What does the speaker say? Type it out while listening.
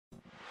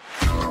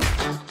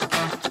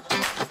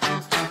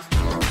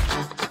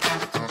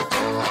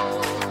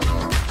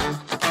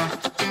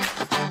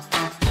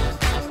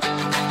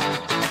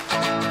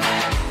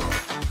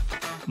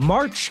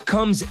March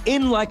comes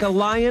in like a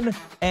lion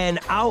and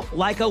out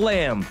like a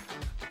lamb.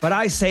 But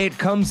I say it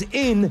comes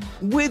in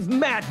with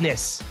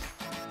madness.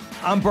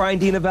 I'm Brian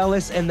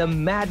DiNovellis, and the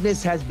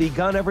madness has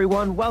begun,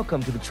 everyone.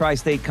 Welcome to the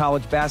Tri-State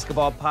College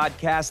Basketball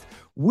Podcast.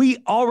 We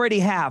already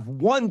have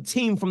one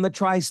team from the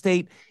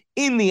Tri-State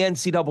in the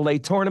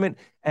NCAA tournament,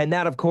 and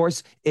that, of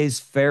course, is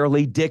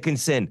Fairleigh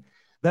Dickinson.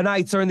 The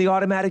Knights are in the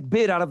automatic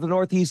bid out of the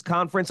Northeast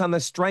Conference on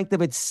the strength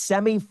of its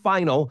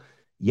semifinal,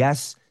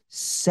 yes,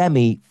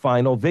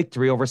 semifinal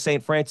victory over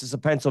St. Francis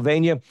of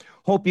Pennsylvania.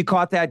 Hope you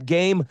caught that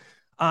game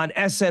on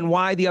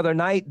SNY the other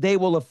night. They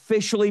will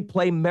officially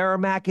play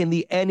Merrimack in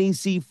the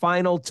NEC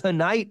final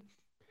tonight.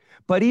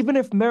 But even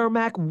if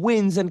Merrimack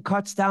wins and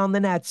cuts down the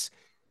nets,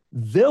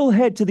 they'll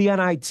head to the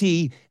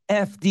NIT.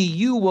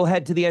 FDU will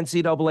head to the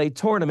NCAA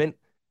tournament.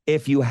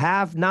 If you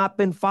have not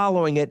been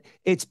following it,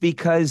 it's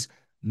because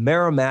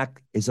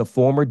Merrimack is a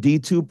former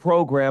D2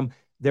 program.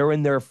 They're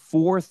in their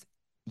fourth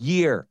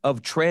year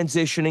of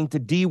transitioning to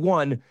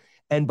D1,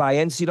 and by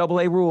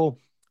NCAA rule,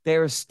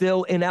 they're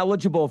still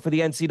ineligible for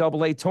the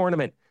NCAA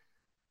tournament.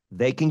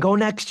 They can go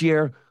next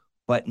year,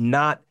 but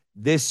not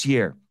this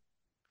year.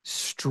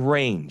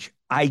 Strange.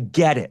 I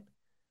get it,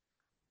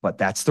 but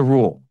that's the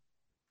rule.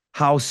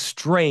 How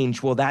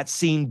strange will that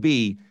scene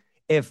be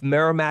if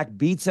Merrimack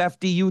beats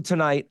FDU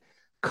tonight,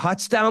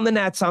 cuts down the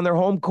nets on their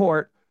home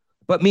court,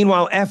 but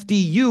meanwhile,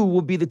 FDU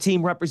will be the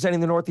team representing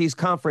the Northeast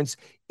Conference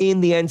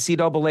in the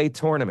NCAA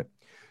tournament.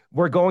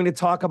 We're going to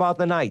talk about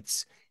the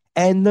Knights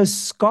and the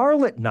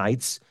Scarlet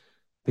Knights,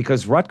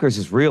 because Rutgers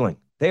is reeling.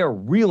 They are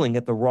reeling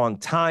at the wrong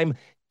time.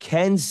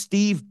 Can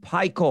Steve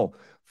Pikiell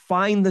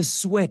find the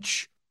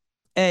switch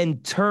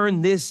and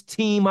turn this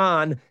team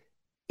on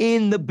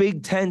in the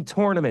Big Ten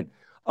tournament?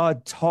 A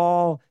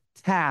tall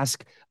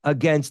task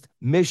against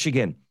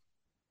Michigan.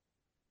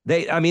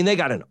 They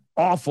got an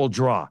awful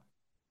draw,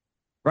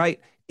 right?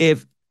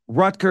 If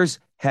Rutgers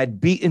had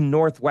beaten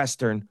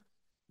Northwestern,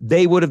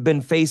 they would have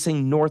been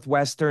facing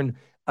Northwestern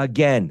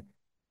again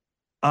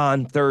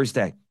on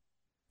Thursday.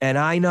 And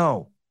I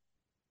know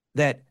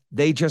that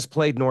they just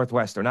played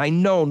Northwestern. I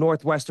know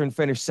Northwestern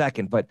finished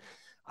second, but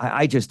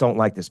I just don't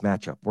like this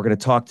matchup. We're going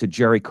to talk to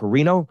Jerry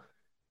Carino,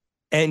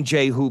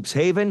 NJ Hoops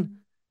Haven,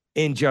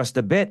 in just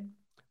a bit.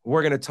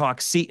 We're going to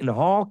talk Seton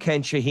Hall.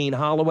 Can Shaheen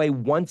Holloway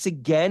once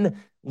again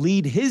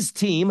lead his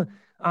team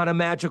on a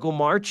magical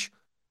march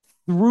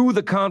through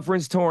the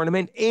conference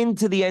tournament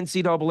into the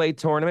NCAA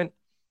tournament?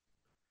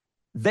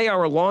 They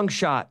are a long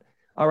shot.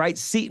 All right,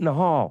 Seton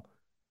Hall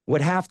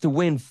would have to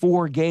win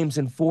 4 games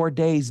in 4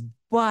 days,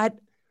 but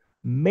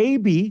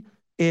maybe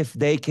if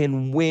they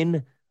can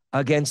win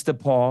against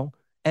DePaul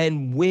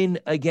and win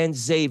against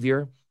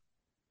Xavier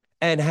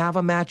and have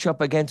a matchup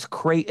against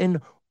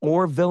Creighton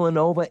or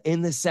Villanova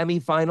in the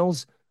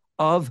semifinals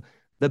of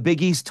the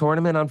Big East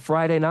tournament on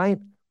Friday night,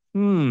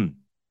 don't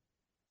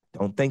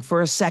think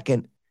for a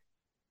second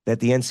that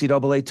the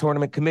NCAA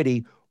tournament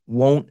committee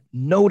won't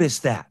notice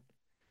that.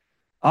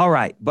 All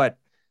right, but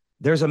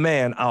there's a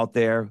man out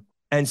there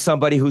and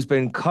somebody who's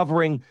been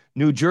covering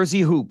New Jersey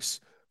hoops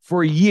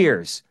for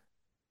years.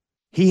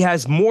 He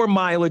has more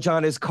mileage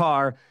on his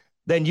car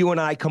than you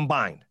and I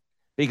combined,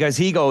 because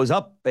he goes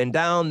up and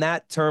down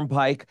that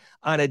turnpike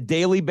on a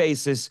daily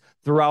basis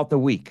throughout the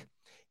week.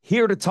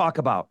 Here to talk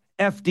about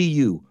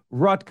FDU,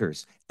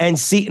 Rutgers, and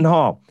Seton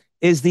Hall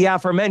is the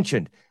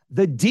aforementioned,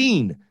 the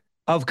dean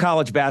of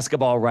college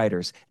basketball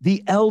writers,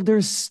 the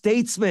elder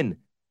statesman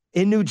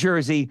in New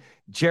Jersey,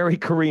 Jerry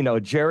Carino.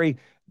 Jerry,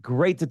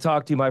 great to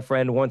talk to you, my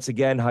friend. Once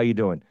again, how you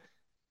doing?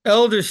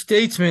 Elder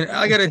statesman,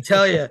 I got to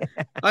tell you,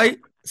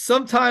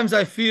 sometimes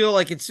I feel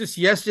like it's just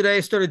yesterday. I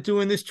started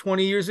doing this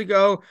 20 years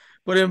ago,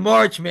 but in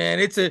March, man,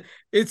 it's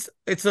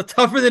a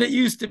tougher than it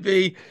used to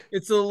be.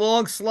 It's a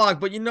long slog,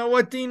 but you know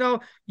what,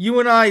 Dino? You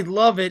and I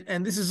love it,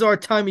 and this is our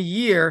time of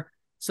year.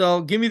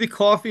 So give me the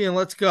coffee and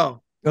let's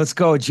go. Let's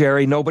go,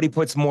 Jerry. Nobody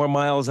puts more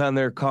miles on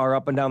their car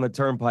up and down the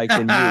turnpike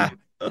than you.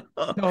 So,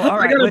 all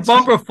right, I got a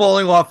bumper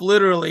falling off,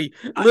 literally.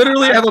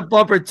 I have a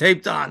bumper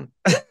taped on.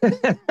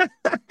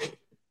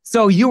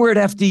 So you were at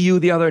FDU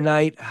the other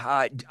night.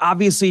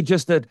 Obviously,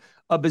 just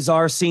a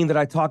bizarre scene that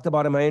I talked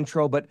about in my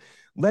intro, but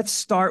let's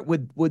start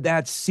with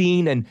that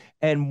scene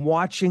and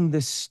watching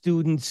the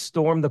students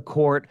storm the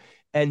court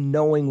and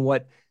knowing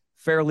what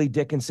Fairleigh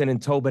Dickinson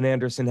and Tobin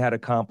Anderson had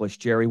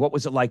accomplished. Jerry, what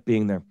was it like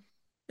being there?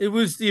 It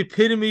was the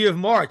epitome of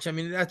March. I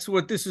mean, that's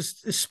what this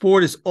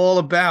sport is all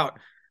about.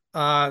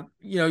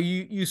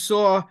 You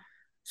saw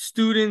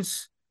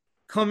students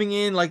coming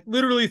in like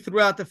literally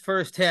throughout the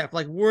first half.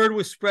 Like word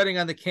was spreading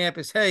on the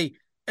campus, hey,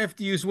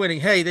 FDU's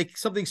winning. Hey,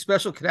 something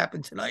special could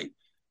happen tonight.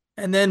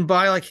 And then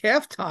by like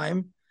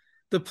halftime,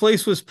 the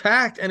place was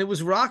packed and it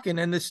was rocking.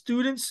 And the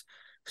students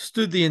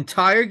stood the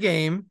entire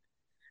game.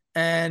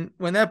 And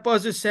when that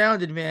buzzer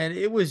sounded, man,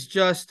 it was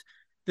just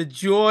the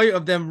joy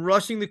of them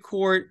rushing the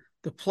court,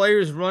 the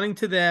players running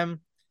to them.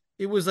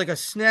 It was like a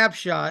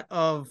snapshot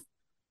of,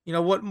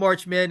 what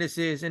March Madness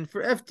is. And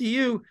for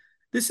FDU,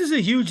 this is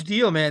a huge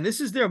deal, man. This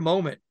is their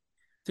moment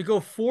to go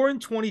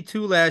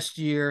 4-22 last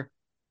year,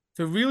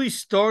 to really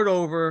start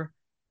over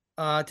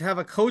to have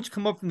a coach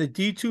come up from the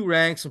D2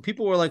 ranks, and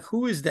people were like,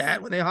 "Who is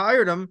that?" When they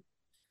hired him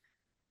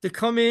to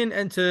come in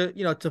and to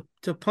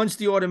punch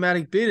the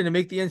automatic bid and to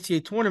make the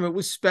NCAA tournament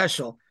was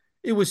special.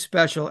 It was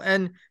special.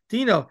 And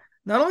Dino,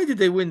 not only did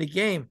they win the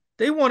game,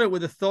 they won it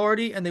with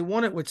authority and they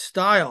won it with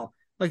style.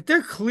 Like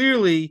they're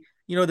clearly,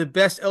 the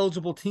best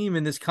eligible team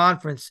in this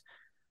conference.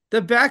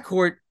 The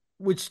backcourt,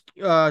 which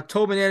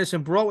Tobin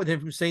Anderson brought with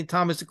him from St.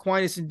 Thomas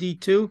Aquinas in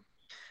D2,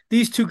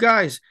 these two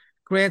guys,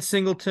 Grant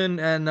Singleton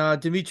and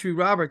Dimitri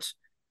Roberts,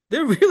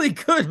 they're really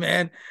good,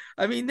 man.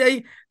 I mean,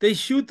 they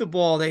shoot the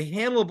ball, they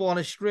handle the ball on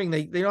a string,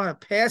 they know how to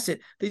pass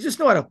it, they just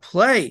know how to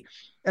play.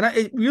 And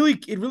it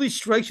really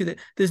strikes you that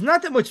there's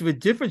not that much of a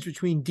difference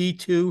between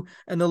D2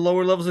 and the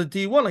lower levels of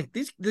D1. Like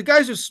the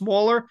guys are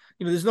smaller.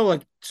 There's no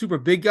like super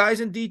big guys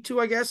in D2,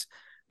 I guess,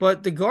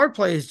 but the guard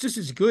play is just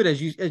as good as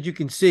you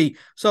can see.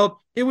 So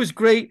it was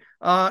great.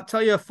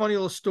 Tell you a funny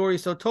little story.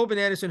 So Tobin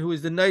Anderson, who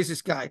is the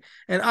nicest guy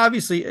and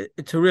obviously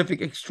a terrific,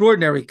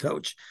 extraordinary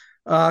coach,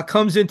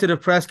 comes into the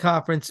press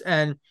conference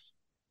and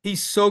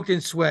he's soaked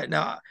in sweat.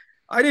 Now,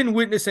 I didn't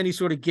witness any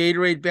sort of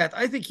Gatorade bath.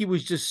 I think he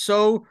was just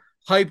so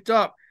hyped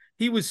up.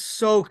 He was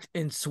soaked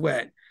in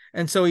sweat.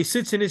 And so he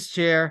sits in his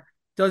chair,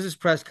 does his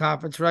press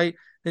conference, right?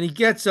 Then he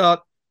gets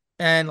up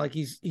and like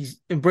he's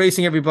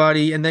embracing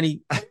everybody, and then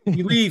he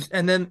leaves,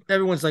 and then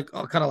everyone's like,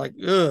 oh, kind of like,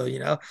 ugh,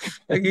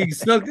 like he's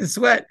soaked in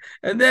sweat.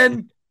 And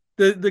then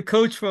the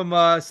coach from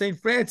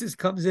St. Francis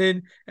comes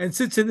in and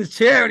sits in the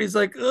chair, and he's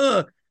like,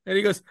 ugh. And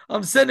he goes,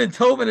 I'm sending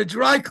Tobin a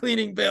dry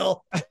cleaning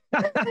bill.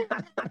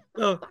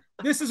 So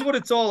this is what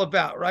it's all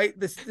about, right?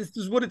 This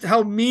is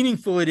how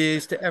meaningful it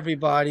is to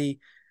everybody.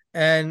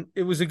 And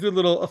it was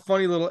a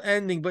funny little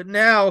ending. But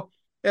now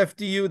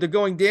FDU, they're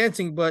going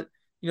dancing, but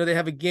they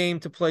have a game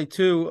to play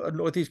too, a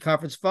Northeast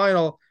Conference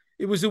final.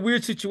 It was a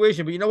weird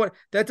situation, but you know what?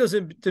 That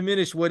doesn't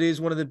diminish what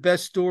is one of the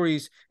best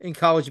stories in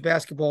college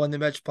basketball in the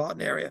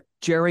metropolitan area.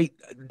 Jerry,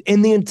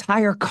 in the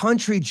entire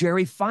country,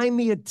 Jerry, find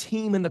me a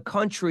team in the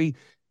country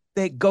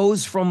that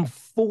goes from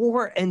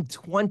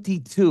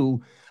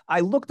 4-22. I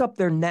looked up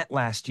their net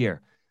last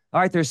year.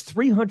 All right, there's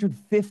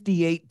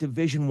 358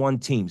 Division I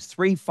teams,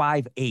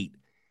 358.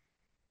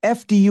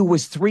 FDU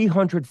was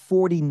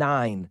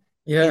 349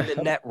 in the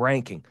net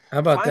ranking. How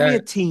about Find that? me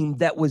a team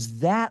that was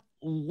that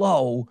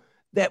low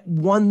that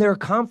won their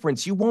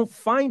conference. You won't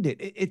find it.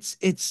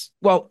 It's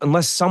well,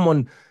 unless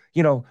someone,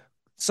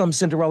 some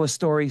Cinderella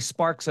story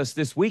sparks us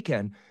this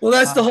weekend. Well,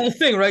 that's the whole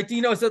thing, right?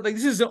 So like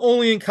this is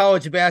only in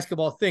college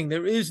basketball thing.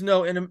 There is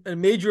no in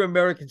major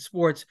American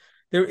sports.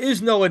 There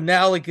is no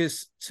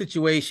analogous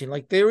situation.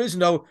 Like there is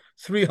no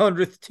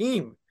 300th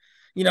team,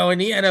 in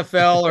the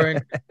NFL or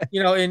in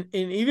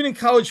even in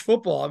college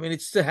football. I mean,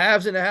 it's the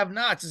haves and the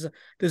have-nots.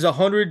 There's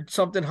 100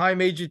 something high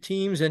major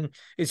teams, and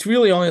it's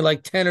really only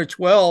like 10 or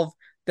 12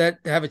 that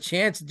have a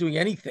chance of doing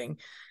anything.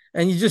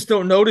 And you just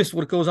don't notice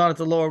what goes on at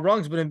the lower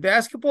rungs. But in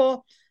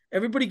basketball,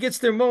 everybody gets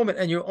their moment,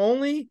 and you're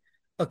only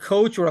a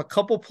coach or a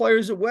couple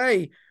players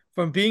away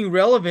from being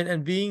relevant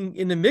and being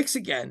in the mix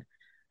again.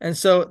 And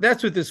so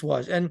that's what this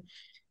was. And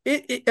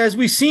it as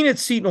we've seen at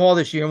Seton Hall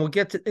this year, and we'll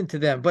get into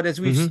them, but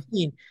as we've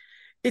seen,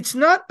 it's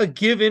not a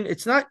given.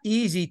 It's not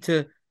easy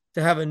to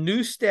have a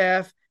new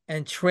staff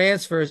and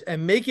transfers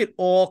and make it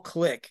all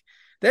click.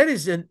 That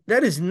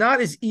is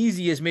not as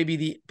easy as maybe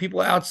the people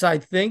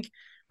outside think.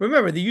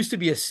 Remember, there used to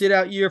be a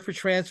sit-out year for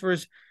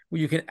transfers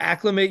where you can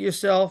acclimate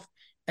yourself,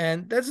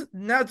 and that's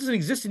now it doesn't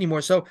exist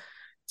anymore. So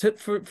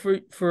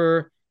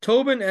for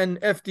Tobin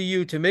and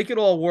FDU to make it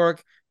all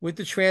work with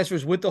the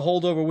transfers, with the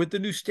holdover, with the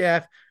new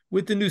staff,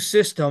 with the new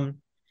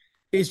system,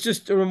 is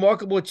just a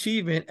remarkable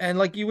achievement. And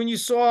like when you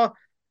saw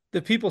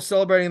the people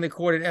celebrating the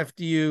court at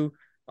FDU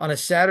on a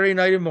Saturday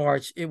night in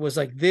March, it was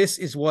like, this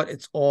is what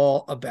it's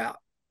all about.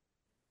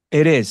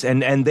 It is.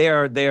 And they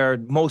are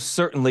most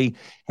certainly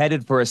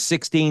headed for a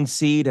 16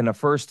 seed and a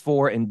first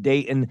four in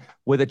Dayton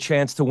with a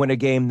chance to win a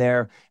game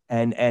there.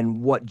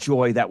 And what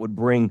joy that would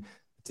bring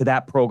to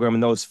that program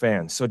and those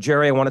fans. So,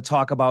 Jerry, I want to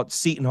talk about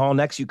Seton Hall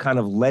next. You kind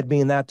of led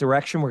me in that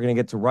direction. We're going to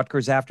get to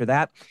Rutgers after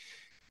that.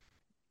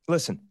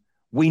 Listen,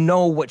 we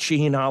know what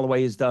Shaheen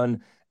Holloway has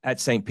done at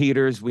St.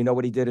 Peter's. We know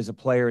what he did as a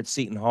player at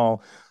Seton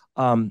Hall.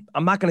 I'm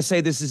not going to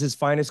say this is his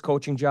finest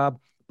coaching job,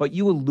 but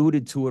you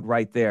alluded to it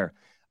right there.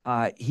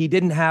 He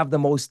didn't have the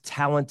most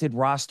talented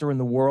roster in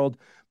the world,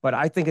 but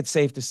I think it's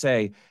safe to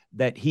say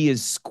that he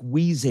is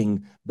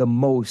squeezing the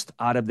most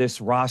out of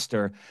this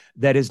roster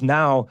that is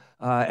now,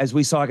 as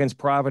we saw against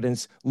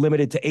Providence,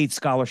 limited to 8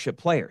 scholarship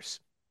players.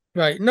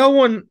 Right. No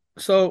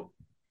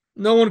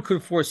one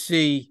could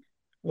foresee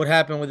what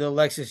happened with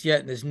Alexis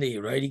Yet in his knee,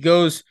 right?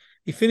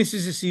 He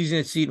finishes the season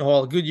at Seton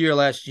Hall, a good year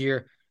last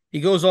year. He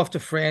goes off to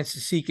France to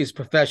seek his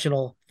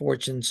professional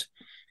fortunes.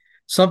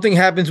 Something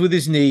happens with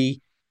his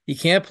knee. He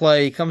can't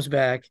play. He comes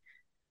back.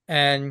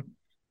 And,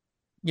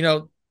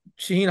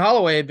 Shaheen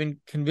Holloway had been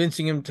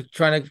convincing him to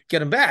try to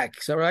get him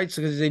back. So, right?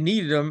 So, because they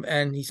needed him.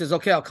 And he says,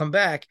 okay, I'll come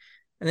back.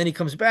 And then he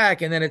comes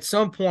back. And then at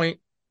some point,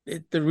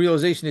 the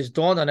realization has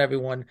dawned on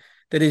everyone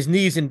that his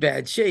knee's in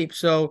bad shape.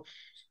 So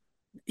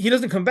he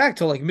doesn't come back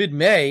till like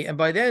mid-May. And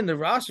by then, the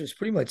roster is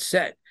pretty much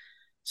set.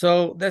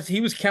 So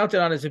he was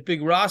counted on as a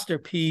big roster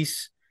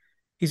piece.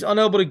 He's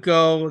unable to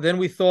go. Then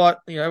we thought,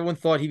 everyone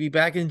thought he'd be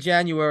back in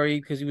January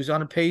because he was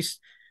on a pace,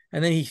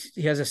 and then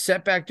he has a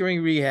setback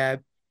during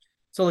rehab.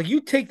 So like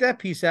you take that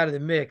piece out of the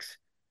mix,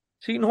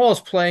 Seton Hall is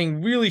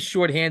playing really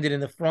shorthanded in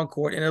the front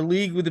court in a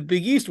league with the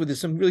Big East with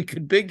some really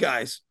good big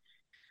guys.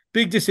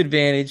 Big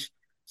disadvantage.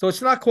 So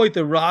it's not quite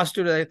the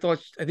roster that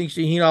I think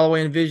Shaheen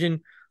Holloway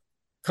envisioned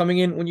coming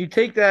in. When you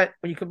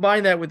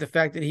combine that with the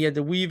fact that he had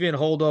to weave in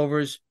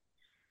holdovers,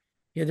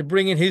 he had to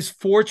bring in his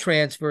 4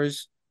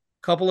 transfers,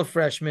 a couple of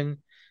freshmen,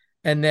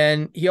 and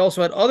then he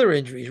also had other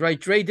injuries, right?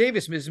 Dre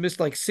Davis missed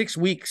like 6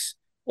 weeks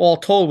all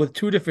told with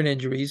 2 different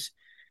injuries.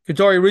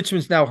 Kadari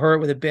Richmond's now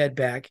hurt with a bad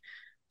back.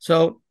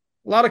 So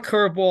a lot of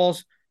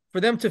curveballs. For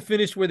them to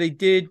finish where they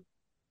did,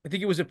 I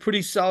think it was a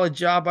pretty solid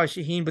job by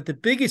Shaheen. But the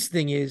biggest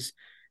thing is,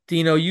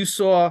 Dino, you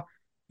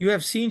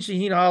have seen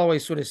Shaheen Holloway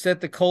sort of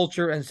set the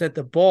culture and set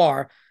the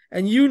bar,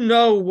 and you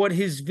know what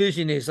his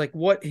vision is, like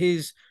what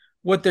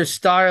their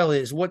style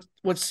is, what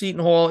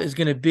Seton Hall is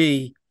going to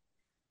be.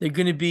 They're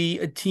going to be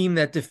a team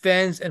that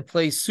defends and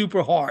plays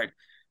super hard.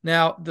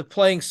 Now, the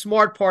playing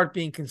smart part,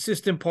 being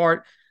consistent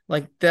part,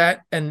 like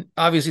that, and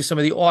obviously some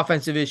of the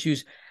offensive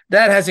issues,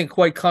 that hasn't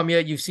quite come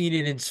yet. You've seen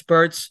it in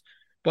spurts,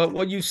 but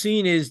what you've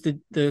seen is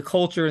the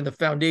culture and the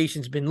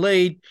foundation's been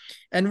laid.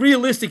 And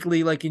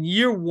realistically, like in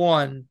year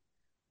 1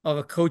 of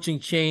a coaching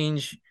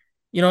change,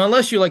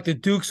 unless you're like the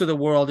Dukes of the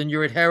world and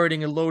you're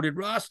inheriting a loaded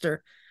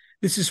roster,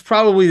 this is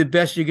probably the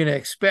best you're going to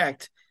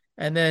expect.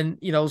 And then,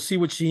 see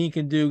what Shaheen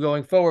can do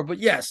going forward. But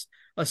yes,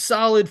 a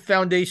solid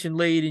foundation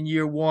laid in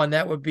year 1.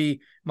 That would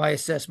be my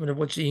assessment of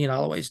what Shaheen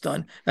Holloway's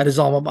done at his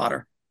alma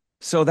mater.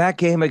 So that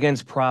game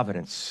against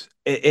Providence,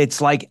 it's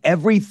like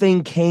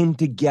everything came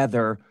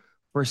together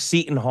for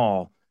Seton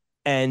Hall.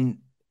 And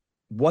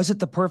was it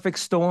the perfect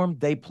storm?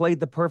 They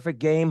played the perfect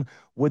game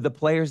with the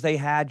players they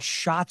had.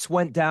 Shots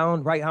went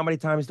down, right? How many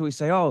times do we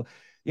say, oh,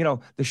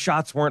 the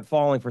shots weren't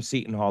falling for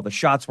Seton Hall. The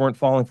shots weren't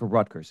falling for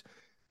Rutgers.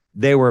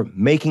 They were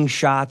making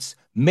shots,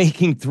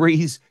 making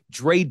threes.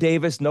 Dre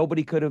Davis,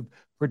 nobody could have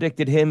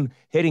predicted him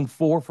hitting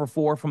 4 for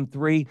 4 from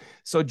 3.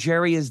 So,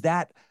 Jerry, is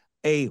that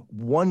a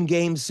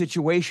one-game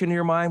situation in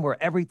your mind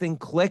where everything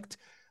clicked?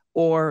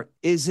 Or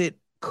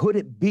could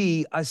it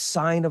be a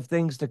sign of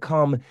things to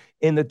come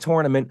in the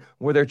tournament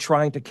where they're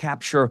trying to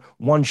capture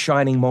one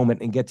shining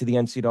moment and get to the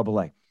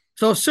NCAA?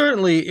 So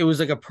certainly it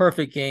was like a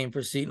perfect game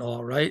for Seton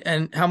Hall, right?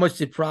 And how much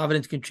did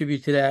Providence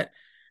contribute to that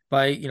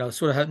by,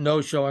 sort of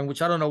no showing,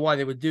 which I don't know why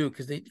they would do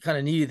because they kind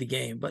of needed the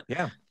game. But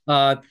yeah,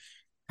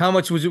 how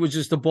much was it was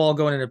just the ball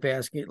going in a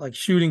basket? Like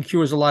shooting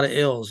cures a lot of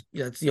ills.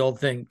 That's the old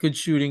thing. Good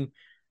shooting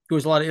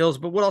cures a lot of ills.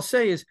 But what I'll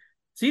say is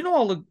Seton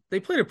Hall, they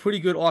played a pretty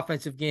good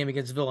offensive game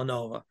against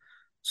Villanova,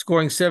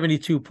 scoring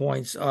 72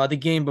 points the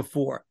game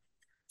before.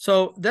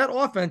 So that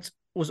offense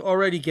was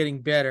already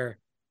getting better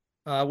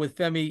with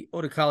Femi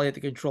Odukale at the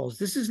controls.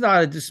 This is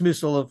not a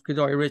dismissal of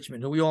Kadari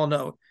Richmond, who we all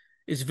know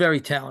is very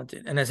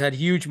talented and has had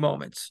huge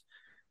moments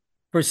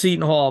for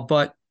Seton Hall.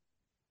 But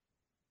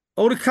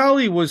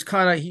Odukale was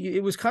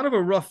it was kind of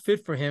a rough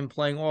fit for him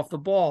playing off the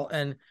ball.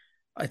 And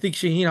I think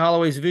Shaheen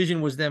Holloway's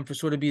vision was them for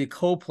sort of be the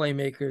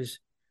co-playmakers.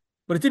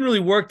 But it didn't really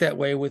work that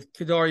way with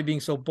Kadari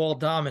being so ball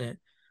dominant.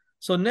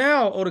 So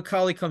now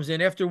Odukale comes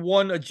in after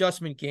one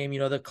adjustment game,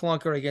 the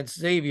clunker against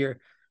Xavier.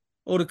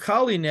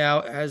 Odukale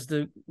now has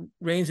the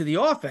reins of the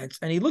offense,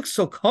 and he looks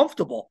so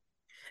comfortable.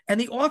 And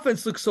the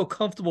offense looks so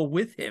comfortable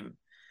with him.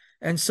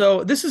 And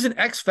so this is an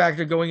X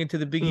factor going into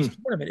the Big East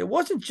tournament. It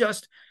wasn't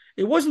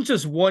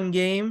just one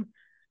game.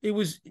 It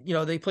was,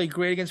 they played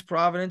great against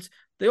Providence.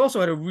 They also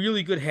had a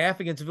really good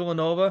half against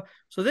Villanova.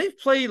 So they've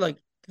played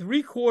like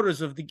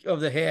 3/4 of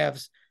the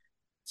halves,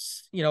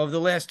 of the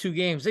last 2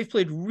 games. They've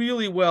played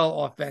really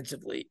well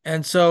offensively.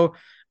 And so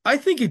I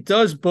think it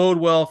does bode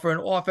well for an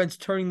offense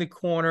turning the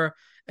corner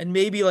and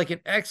maybe like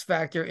an X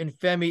factor in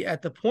Femi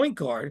at the point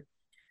guard.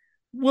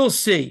 We'll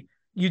see.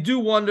 You do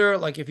wonder,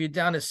 like, if you're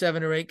down to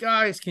 7 or 8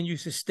 guys, can you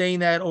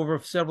sustain that over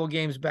several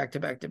games back to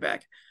back to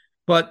back?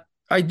 But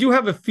I do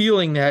have a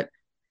feeling that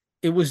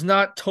it was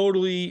not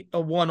totally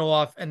a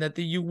one-off and that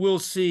you will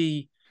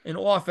see an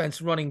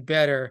offense running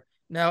better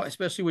now,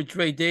 especially with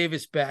Dre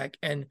Davis back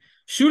and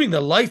shooting the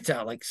lights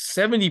out, like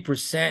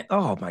 70%.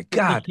 Oh, my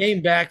God. He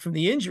came back from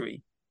the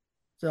injury.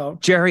 So,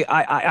 Jerry,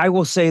 I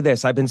will say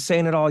this. I've been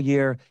saying it all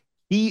year.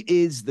 He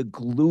is the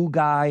glue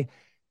guy.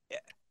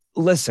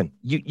 Listen,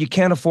 you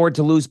can't afford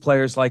to lose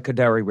players like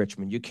Kadari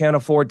Richmond. You can't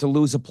afford to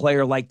lose a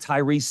player like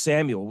Tyrese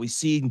Samuel. We've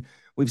seen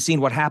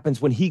what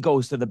happens when he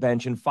goes to the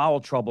bench in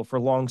foul trouble for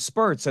long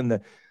spurts, and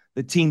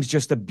the teams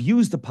just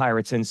abuse the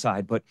Pirates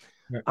inside. But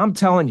right. I'm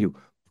telling you,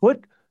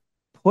 put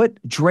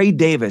Dre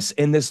Davis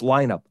in this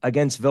lineup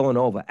against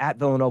Villanova at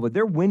Villanova.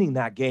 They're winning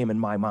that game in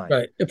my mind.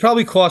 Right. It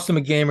probably cost them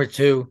a game or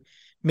two.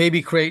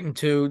 Maybe Creighton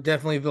too.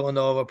 Definitely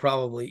Villanova.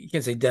 Probably, you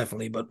can't say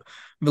definitely, but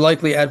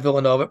likely at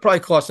Villanova. It probably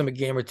cost him a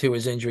game or two,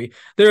 his injury.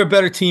 They're a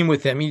better team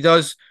with him. He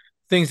does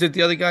things that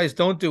the other guys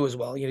don't do as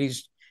well.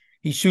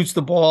 He shoots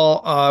the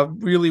ball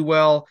really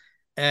well,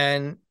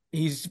 and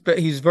he's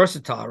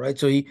versatile, right?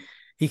 So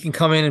he he can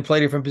come in and play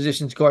different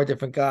positions, guard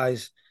different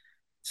guys.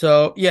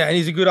 So yeah, and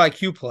he's a good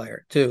IQ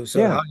player too. So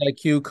high Yeah.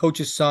 IQ,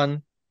 coach's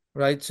son,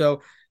 right?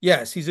 So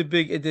yes, he's a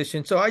big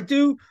addition. So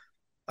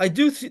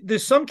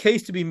there's some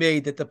case to be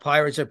made that the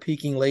Pirates are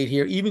peaking late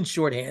here, even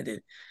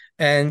shorthanded,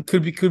 and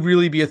could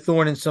really be a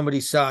thorn in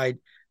somebody's side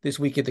this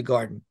week at the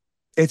Garden.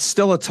 It's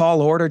still a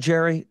tall order,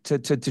 Jerry, to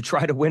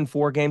try to win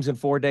 4 games in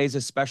 4 days,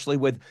 especially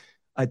with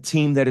a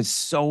team that is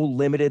so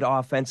limited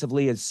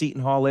offensively as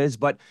Seton Hall is.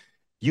 But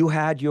you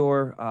had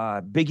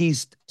your Big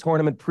East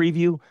tournament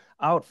preview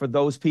out for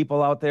those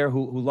people out there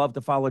who love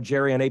to follow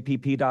Jerry on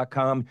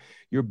APP.com.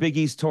 Your Big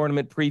East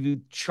tournament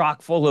preview,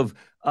 chock full of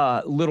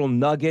little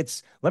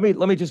nuggets. Let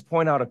me just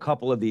point out a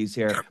couple of these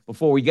here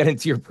before we get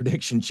into your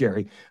prediction,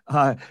 Jerry.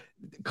 A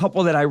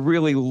couple that I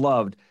really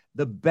loved.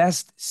 The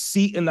best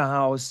seat in the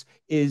house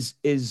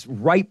is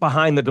right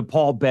behind the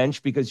DePaul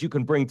bench because you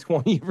can bring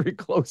 20 of your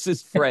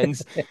closest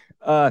friends.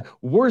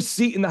 Worst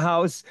seat in the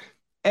house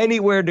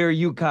anywhere near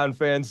UConn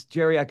fans.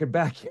 Jerry, I could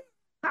back you.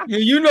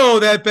 You know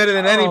that better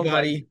than Oh my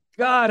anybody.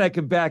 God, I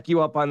could back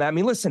you up on that. I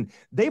mean, listen,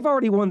 they've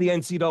already won the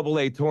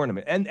NCAA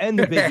tournament and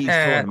the Big East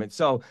tournament.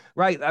 So,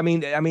 right, I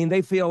mean,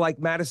 they feel like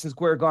Madison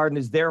Square Garden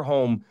is their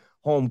home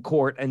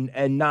court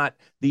and not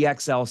the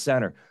XL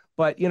Center.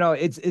 But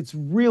it's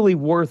really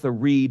worth a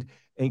read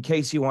in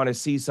case you want to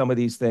see some of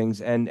these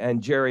things.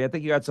 And Jerry, I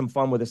think you had some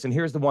fun with this. And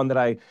here's the one that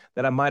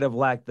I might have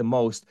lacked the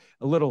most.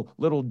 A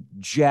little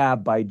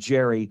jab by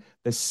Jerry.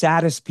 The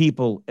saddest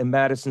people in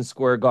Madison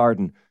Square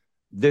Garden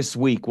this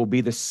week will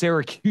be the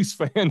Syracuse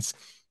fans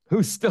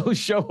who still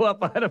show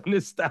up out of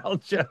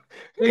nostalgia.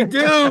 They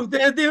do.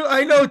 They do.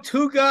 I know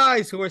 2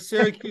 guys who are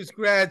Syracuse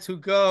grads who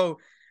go,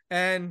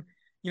 and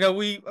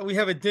we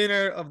have a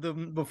dinner of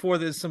them before.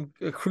 There's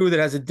a crew that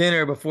has a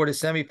dinner before the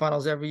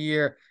semifinals every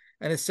year,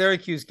 and the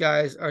Syracuse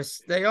guys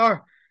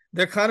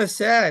they're kind of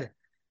sad.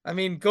 I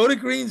mean, go to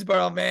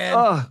Greensboro, man.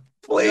 Oh,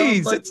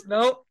 please. It's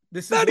no,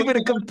 this is not even a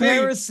what it would be.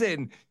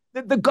 comparison.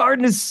 The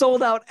Garden is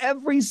sold out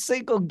every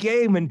single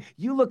game, and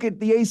you look at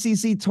the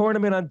ACC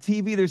tournament on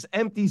TV. There's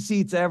empty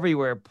seats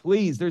everywhere.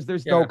 Please,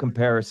 there's no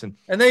comparison,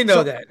 and they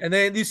know that. And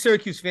these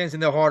Syracuse fans in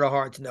their heart of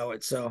hearts know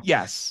it. So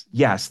yes,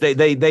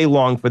 they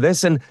long for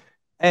this,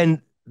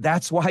 and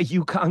that's why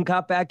UConn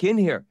got back in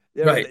here.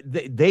 Right.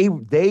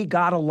 They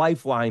got a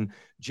lifeline,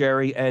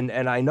 Jerry, and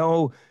I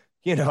know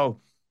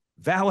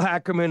Val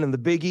Ackerman and the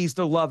Big East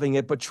are loving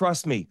it, but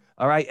trust me,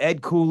 all right,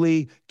 Ed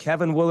Cooley,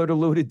 Kevin Willard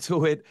alluded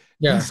to it.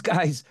 Yeah.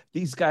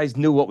 These guys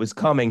knew what was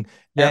coming,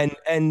 yeah.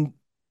 and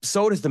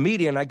so does the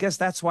media, and I guess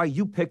that's why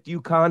you picked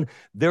UConn.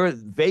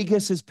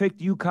 Vegas has picked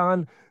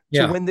UConn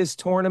to win this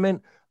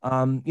tournament.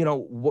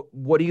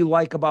 What do you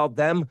like about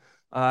them?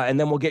 And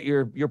then we'll get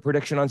your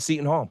prediction on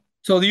Seton Hall.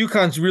 So the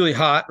UConn's really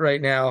hot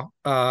right now.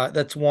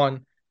 That's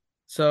one.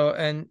 So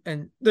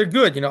and they're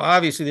good.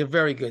 Obviously they're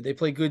very good. They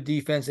play good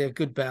defense. They have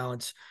good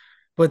balance.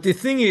 But the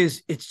thing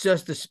is, it's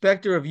just the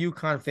specter of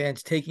UConn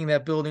fans taking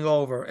that building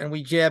over, and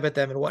we jab at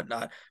them and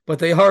whatnot. But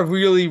they are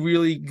really,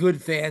 really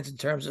good fans in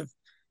terms of,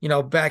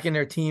 backing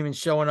their team and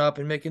showing up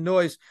and making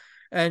noise.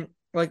 And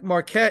like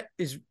Marquette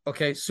is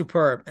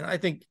superb. And I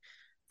think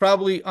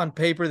probably on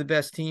paper the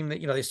best team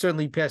that, they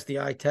certainly passed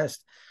the eye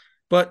test.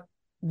 But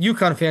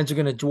UConn fans are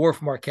going to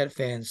dwarf Marquette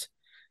fans.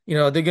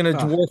 They're going to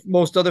dwarf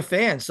most other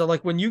fans. So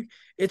like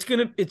it's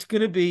going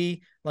to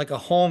be like a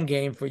home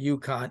game for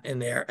UConn in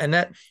there. And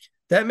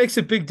that makes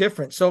a big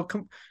difference. So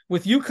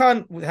with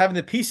UConn, with having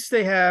the pieces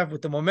they have,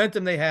 with the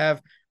momentum they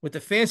have, with the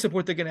fan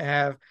support they're going to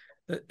have,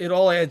 it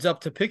all adds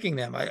up to picking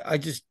them.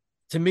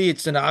 To me,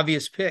 it's an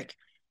obvious pick.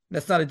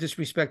 That's not a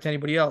disrespect to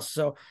anybody else.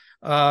 So,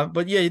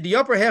 but yeah, the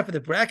upper half of the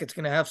bracket's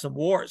going to have some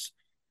wars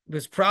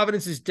because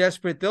Providence is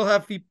desperate. They'll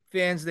have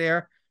fans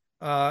there.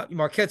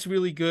 Marquette's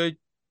really good.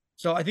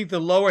 So I think the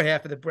lower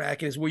half of the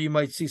bracket is where you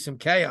might see some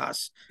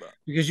chaos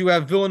because you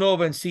have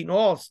Villanova and Seton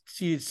Hall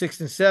seated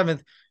 6th and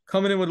 7th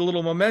coming in with a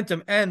little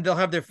momentum, and they'll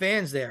have their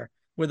fans there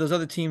where those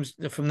other teams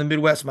from the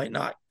Midwest might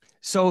not.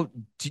 So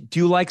do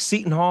you like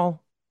Seton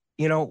Hall,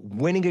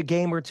 winning a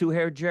game or two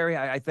here, Jerry?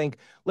 I think,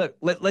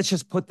 let's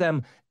just put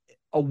them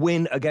a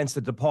win against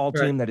the DePaul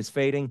team that is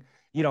fading,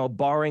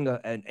 barring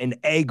an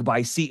egg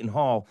by Seton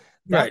Hall.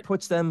 That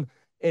puts them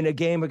in a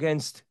game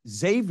against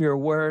Xavier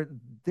where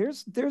we're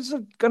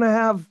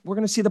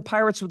going to see the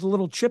Pirates with a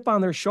little chip on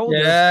their shoulder.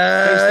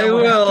 Yeah, they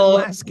will.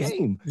 Last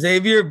game.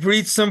 Xavier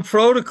breached some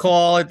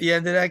protocol at the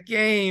end of that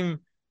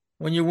game.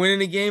 When you're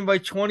winning a game by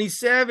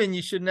 27,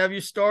 you shouldn't have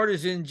your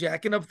starters in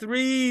jacking up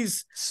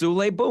threes.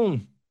 Sule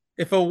boom.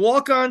 If a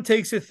walk-on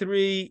takes a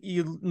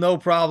three, no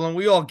problem.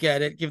 We all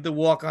get it. Give the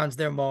walk-ons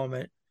their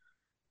moment.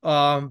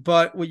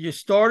 But with your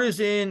starters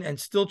in and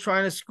still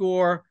trying to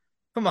score,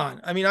 come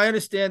on. I mean, I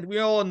understand. We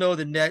all know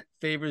the net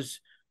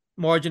favors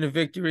margin of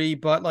victory,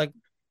 but like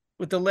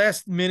with the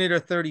last minute or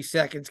 30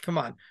 seconds, come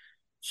on.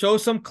 Show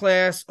some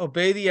class,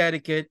 obey the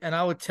etiquette, and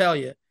I would tell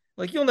you,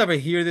 like, you'll never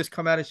hear this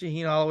come out of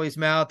Shaheen Holloway's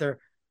mouth or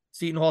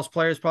Seton Hall's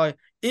players probably.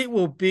 It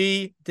will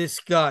be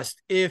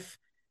discussed if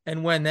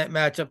and when that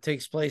matchup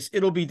takes place.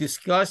 It'll be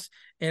discussed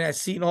in that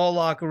Seton Hall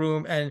locker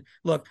room. And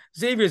look,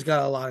 Xavier's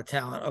got a lot of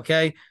talent,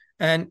 okay?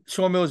 And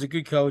Sean Miller is a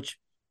good coach.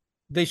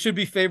 They should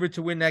be favored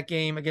to win that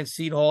game against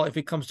Seton Hall if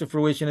it comes to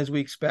fruition as we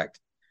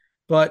expect.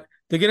 But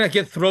they're going to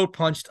get throat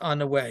punched on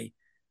the way.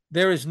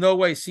 There is no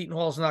way Seton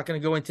Hall's not going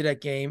to go into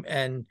that game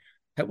and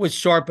with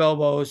sharp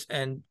elbows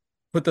and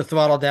put the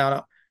throttle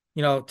down,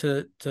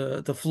 to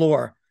the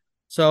floor.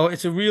 So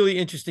it's a really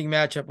interesting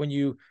matchup when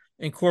you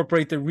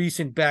incorporate the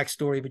recent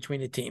backstory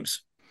between the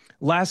teams.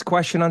 Last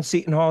question on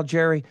Seton Hall,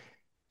 Jerry.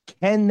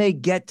 Can they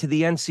get to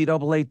the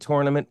NCAA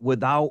tournament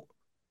without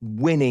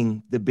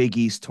winning the Big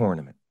East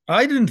tournament?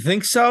 I didn't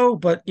think so,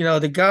 but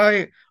the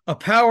guy, a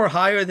power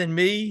higher than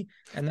me,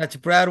 and that's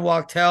Brad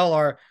Wachtel,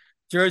 our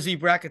Jersey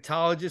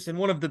bracketologist and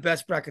one of the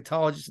best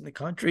bracketologists in the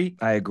country.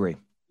 I agree.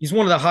 He's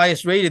one of the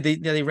highest rated.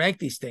 They rank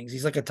these things.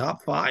 He's like a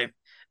top 5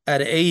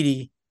 out of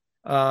 80.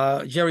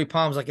 Jerry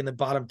Palm's like in the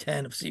bottom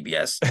 10 of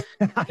CBS.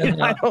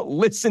 I don't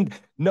listen.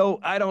 No,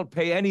 I don't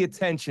pay any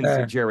attention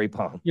to Jerry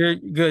Palm. You're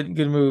good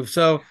move.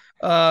 So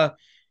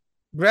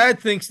Brad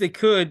thinks they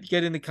could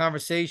get in the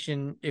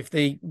conversation if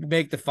they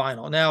make the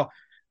final. Now,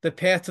 the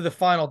path to the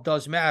final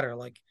does matter.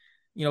 Like,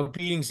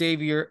 beating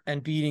Xavier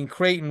and beating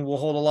Creighton will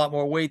hold a lot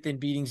more weight than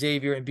beating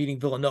Xavier and beating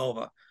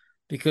Villanova,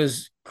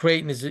 because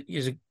Creighton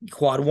is a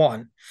quad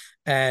 1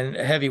 and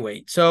a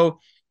heavyweight. So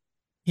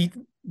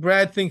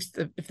Brad thinks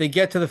that if they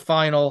get to the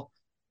final,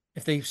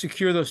 if they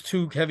secure those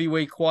 2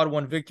 heavyweight quad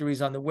 1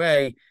 victories on the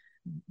way,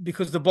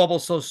 because the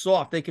bubble's so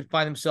soft, they could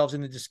find themselves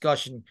in the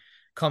discussion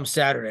come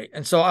Saturday.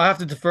 And so I have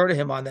to defer to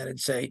him on that and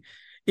say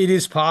it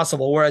is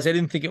possible. Whereas I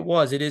didn't think it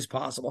was. It is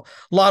possible.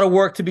 A lot of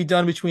work to be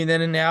done between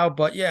then and now,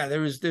 but yeah,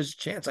 there's a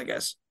chance, I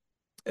guess.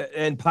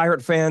 And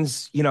Pirate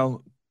fans,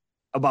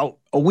 about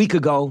a week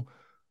ago,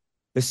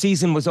 the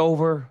season was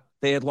over.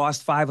 They had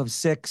lost 5 of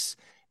 6.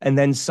 And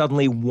then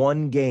suddenly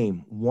one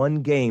game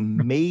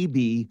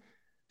maybe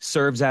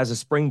serves as a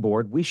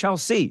springboard. We shall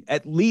see.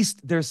 At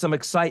least there's some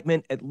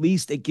excitement. At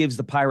least it gives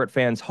the Pirate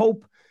fans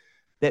hope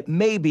that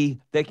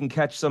maybe they can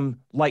catch some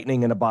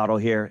lightning in a bottle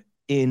here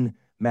in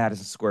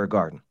Madison Square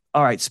Garden.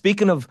 All right,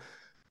 speaking of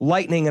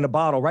lightning in a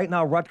bottle, right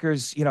now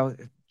Rutgers,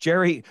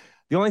 Jerry,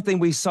 the only thing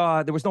we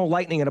saw, there was no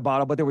lightning in a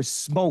bottle, but there was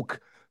smoke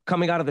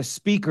coming out of the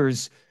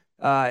speakers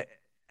at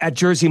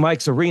Jersey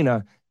Mike's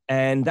Arena.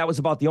 And that was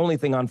about the only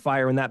thing on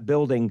fire in that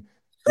building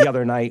the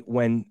other night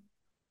when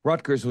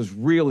Rutgers was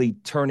really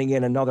turning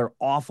in another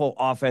awful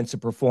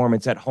offensive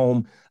performance at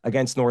home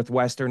against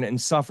Northwestern and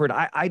suffered.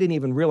 I didn't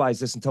even realize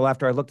this until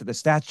after I looked at the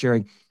stats,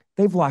 Jerry.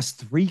 They've lost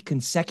 3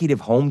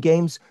 consecutive home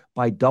games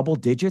by double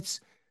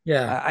digits.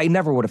 Yeah. I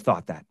never would have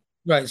thought that.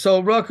 Right.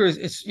 So Rutgers,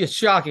 it's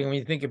shocking when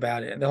you think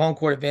about it, and the home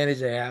court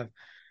advantage they have.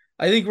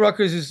 I think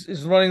Rutgers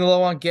is running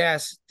low on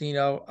gas.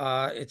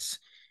 It's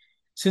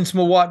since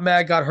Mawot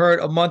Mag got hurt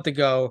a month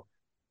ago,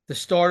 the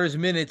starters'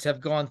 minutes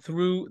have gone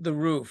through the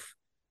roof.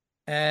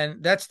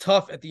 And that's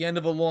tough at the end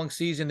of a long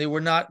season. They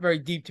were not very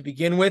deep to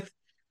begin with.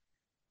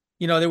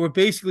 They were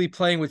basically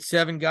playing with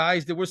 7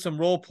 guys. There were some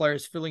role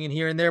players filling in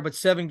here and there, but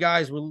 7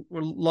 guys were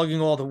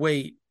lugging all the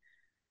weight.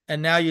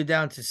 And now you're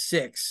down to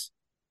 6.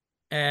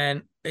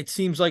 And it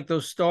seems like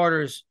those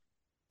starters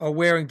are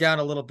wearing down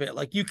a little bit.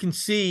 Like, you can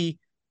see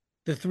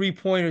the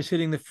 3-pointers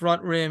hitting the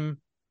front rim.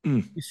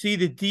 You see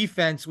the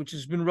defense, which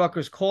has been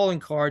Rutgers'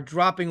 calling card,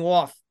 dropping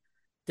off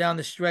down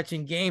the stretch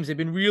in games. They've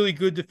been really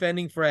good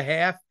defending for a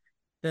half,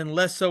 then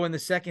less so in the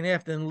second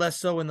half, then less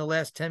so in the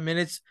last 10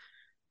 minutes.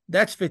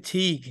 That's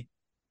fatigue.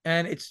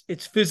 And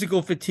it's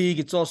physical fatigue.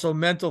 It's also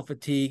mental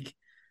fatigue.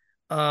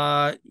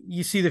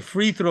 You see the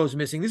free throws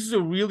missing. This is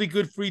a really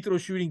good free throw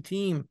shooting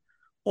team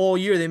all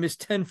year. They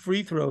missed 10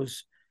 free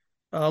throws,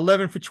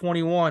 11 for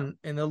 21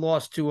 in the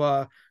loss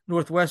to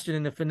Northwestern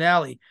in the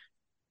finale.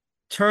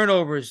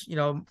 Turnovers,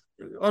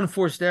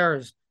 unforced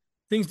errors,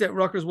 things that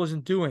Rutgers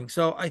wasn't doing.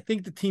 So I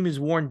think the team is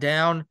worn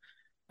down,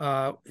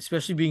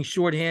 especially being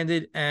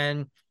shorthanded.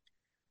 And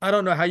I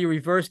don't know how you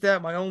reverse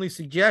that. My only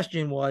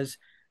suggestion was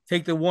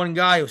take the one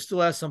guy who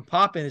still has some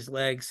pop in his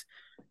legs,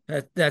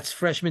 that's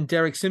freshman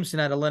Derek Simpson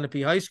out of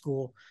Lenape High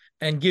School,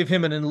 and give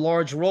him an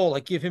enlarged role.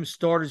 Like, give him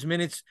starters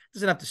minutes.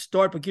 Doesn't have to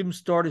start, but give him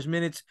starters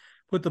minutes,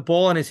 put the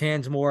ball in his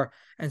hands more,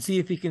 and see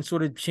if he can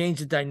sort of change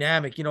the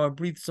dynamic, and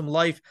breathe some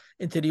life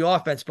into the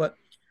offense. But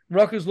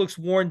Rutgers looks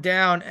worn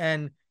down,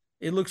 and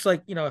it looks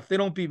like, if they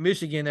don't beat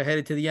Michigan, they're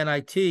headed to the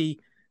NIT,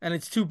 and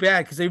it's too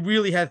bad because they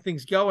really had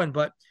things going,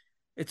 but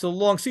it's a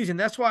long season.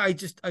 That's why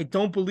I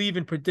don't believe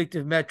in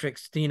predictive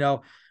metrics,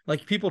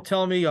 Like, people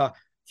tell me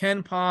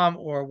Ken Palm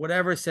or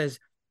whatever says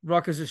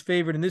Rutgers is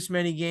favored in this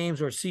many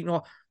games, or Seton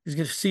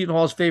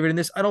Hall is favored in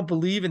this. I don't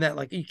believe in that.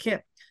 Like,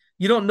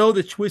 you don't know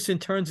the twists and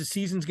turns the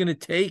season's going to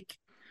take.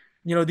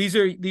 These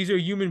are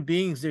human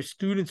beings. They're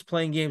students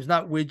playing games,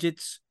 not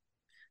widgets.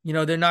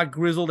 They're not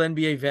grizzled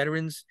NBA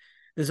veterans.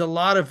 There's a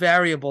lot of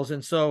variables.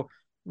 And so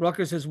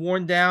Rutgers has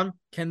worn down.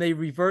 Can they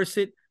reverse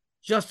it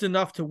just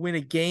enough to win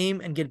a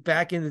game and get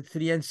back into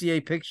the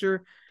NCAA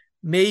picture?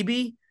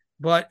 Maybe,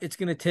 but it's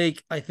going to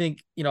take, I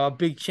think, a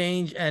big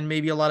change and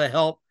maybe a lot of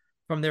help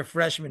from their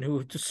freshman,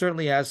 who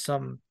certainly has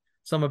some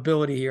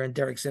ability here in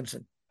Derek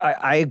Simpson.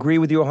 I agree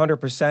with you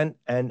 100%.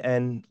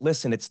 And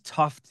listen, it's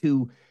tough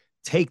to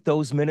take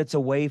those minutes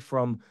away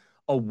from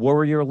a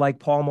warrior like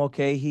Paul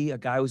Mulcahy, a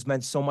guy who's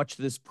meant so much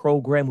to this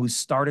program, who's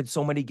started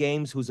so many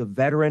games, who's a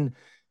veteran,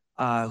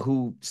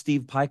 who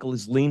Steve Pikiell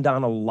has leaned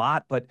on a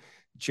lot. But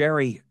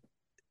Jerry,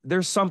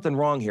 there's something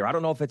wrong here. I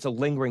don't know if it's a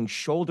lingering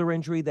shoulder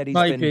injury that he's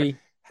Might been be.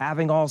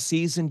 having all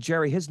season.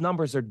 Jerry, his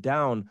numbers are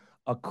down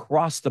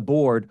across the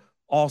board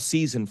all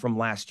season from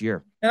last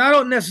year. And I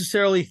don't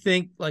necessarily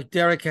think like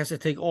Derek has to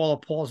take all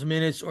of Paul's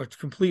minutes or to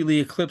completely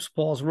eclipse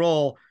Paul's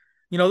role.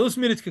 Those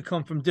minutes could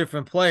come from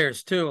different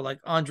players too, like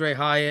Andre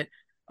Hyatt.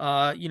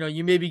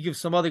 You maybe give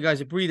some other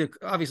guys a breather.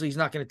 Obviously, he's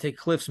not going to take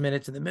Cliff's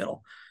minutes in the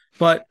middle,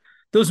 but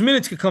those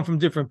minutes could come from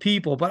different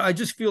people. But I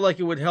just feel like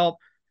it would help.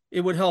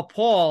 It would help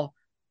Paul,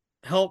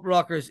 help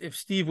Rutgers if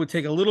Steve would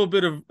take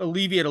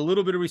alleviate a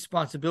little bit of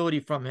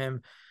responsibility from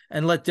him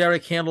and let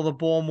Derek handle the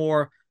ball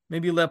more.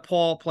 Maybe let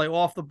Paul play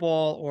off the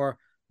ball or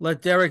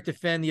let Derek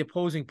defend the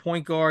opposing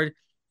point guard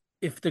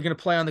if they're going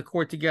to play on the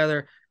court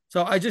together.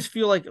 So I just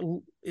feel like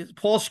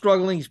Paul's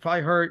struggling. He's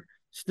probably hurt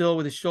still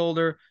with his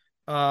shoulder.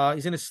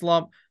 He's in a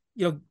slump.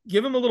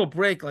 Give him a little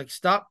break. Like,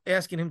 stop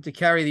asking him to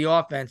carry the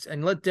offense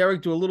and let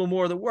Derek do a little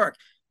more of the work.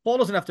 Paul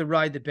doesn't have to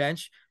ride the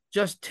bench.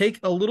 Just take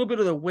a little bit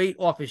of the weight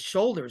off his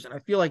shoulders. And I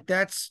feel like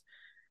that's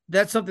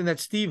something that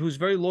Steve, who's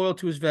very loyal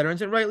to his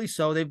veterans, and rightly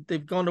so,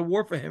 they've gone to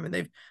war for him,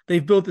 and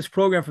they've built this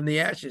program from the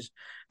ashes.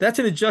 That's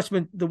an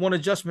adjustment, the one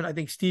adjustment I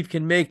think Steve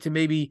can make to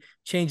maybe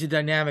change the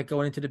dynamic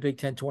going into the Big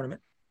Ten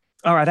tournament.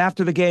 All right,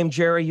 after the game,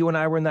 Jerry, you and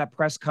I were in that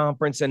press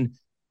conference, and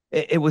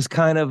it was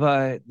kind of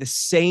the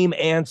same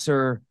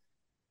answer,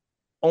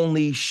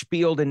 only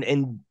spieled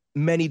in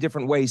many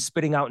different ways,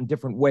 spitting out in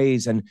different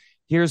ways. And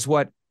here's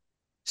what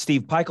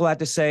Steve Pikiell had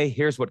to say.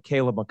 Here's what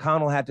Caleb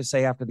McConnell had to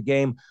say after the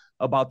game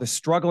about the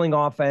struggling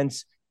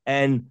offense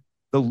and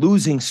the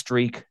losing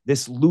streak,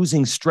 this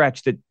losing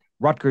stretch that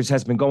Rutgers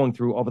has been going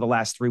through over the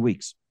last 3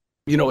 weeks.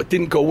 It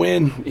didn't go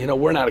in.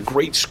 We're not a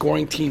great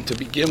scoring team to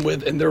begin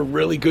with, and they're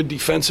really good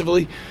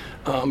defensively.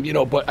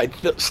 But I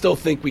still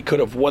think we could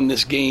have won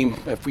this game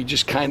if we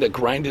just kind of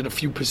grinded a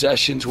few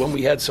possessions when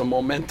we had some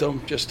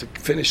momentum just to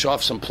finish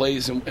off some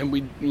plays, and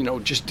we,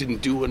 just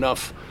didn't do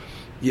enough.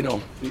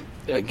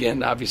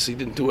 Again, obviously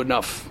didn't do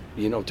enough,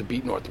 to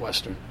beat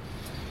Northwestern.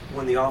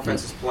 When the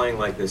offense is playing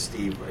like this,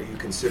 Steve, are you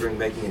considering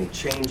making any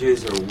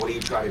changes, or what do you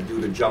try to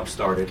do to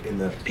jumpstart it in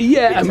the Big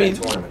Ten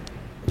tournament?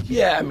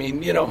 Yeah,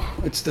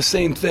 it's the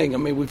same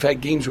thing. We've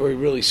had games where we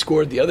really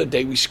scored. The other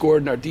day we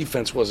scored and our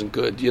defense wasn't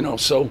good,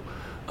 So,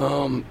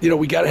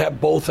 we got to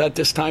have both at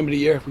this time of the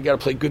year. We got to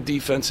play good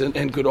defense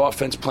and good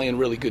offense playing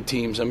really good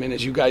teams.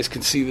 As you guys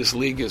can see, this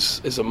league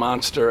is a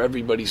monster.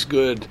 Everybody's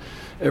good.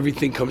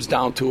 Everything comes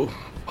down to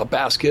a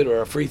basket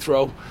or a free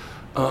throw.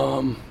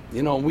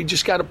 We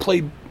just got to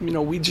play.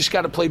 We just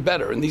got to play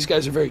better, and these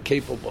guys are very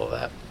capable of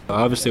that.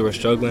 Obviously, we're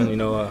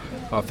struggling.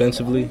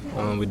 Offensively,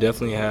 we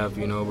definitely have.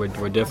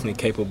 We're definitely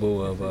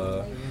capable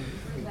of.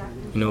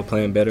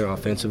 Playing better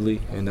offensively,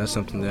 and that's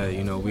something that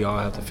we all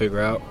have to figure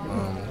out.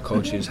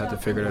 Coaches have to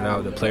figure it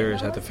out. The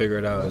players have to figure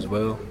it out as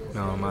well.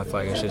 I feel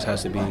like it just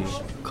has to be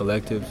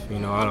collective.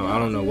 I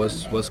don't know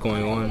what's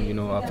going on,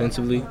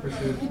 offensively,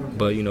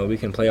 but we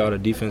can play all the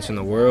defense in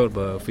the world,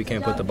 but if we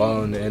can't put the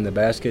ball in the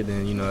basket,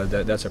 then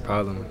that's a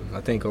problem. I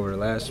think over the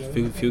last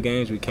few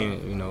games we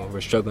can't.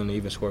 We're struggling to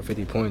even score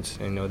 50 points,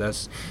 and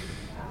that's.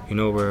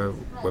 We're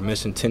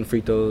missing 10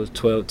 free throws,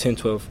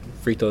 12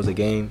 free throws a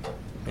game.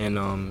 And,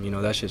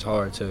 that's just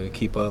hard to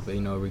keep up.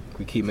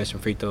 We keep missing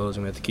free throws,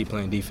 and we have to keep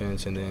playing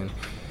defense. And then,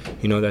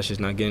 that's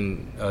just not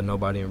getting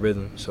nobody in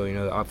rhythm. So,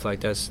 I feel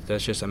like that's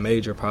just a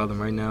major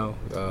problem right now.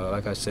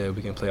 Like I said,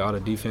 we can play all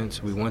the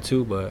defense we want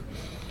to, but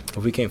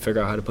if we can't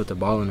figure out how to put the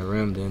ball in the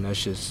rim, then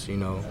that's just,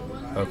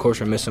 of course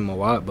we're missing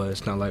Mawat, but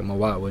it's not like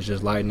Mawat was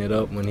just lighting it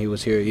up when he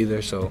was here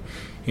either. So,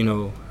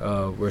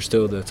 we're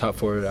still the top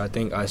four. I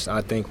think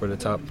we're the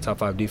top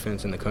five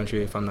defense in the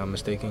country, if I'm not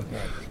mistaken.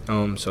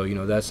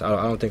 So, that's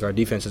I don't think our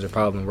defense is a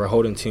problem. We're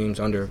holding teams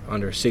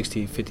under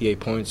 60, 58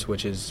 points,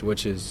 which is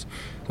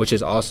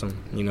awesome.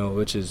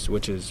 Which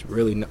is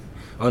really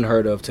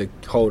unheard of to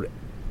hold.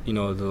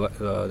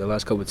 The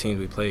last couple of teams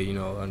we played,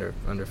 under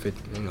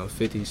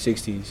 50,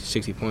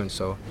 60 points.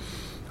 So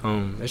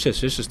it's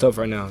just tough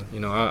right now.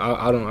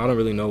 I don't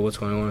really know what's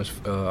going on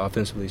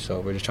offensively,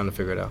 so we're just trying to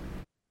figure it out.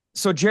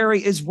 So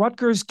Jerry, is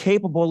Rutgers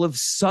capable of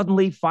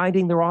suddenly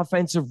finding their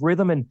offensive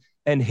rhythm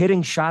and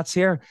hitting shots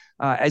here,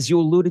 as you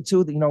alluded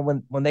to?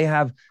 When they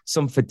have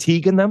some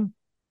fatigue in them.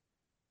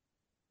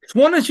 It's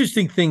one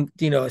interesting thing,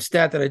 a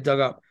stat that I dug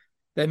up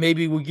that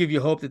maybe will give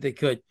you hope that they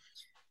could.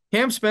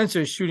 Cam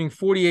Spencer is shooting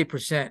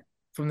 48%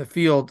 from the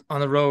field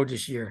on the road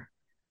this year,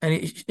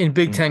 and in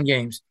Big Ten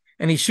games,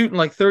 and he's shooting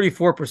like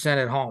 34%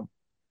 at home.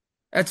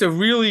 That's a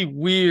really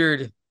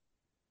weird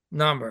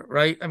number,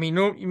 right?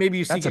 Maybe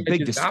you see that's a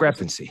big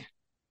discrepancy.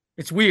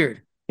 It's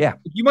weird. Yeah,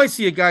 you might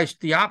see a guy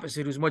the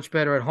opposite who's much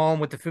better at home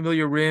with the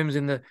familiar rims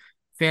and the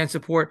fan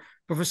support.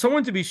 But for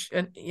someone to be,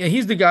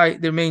 he's the guy,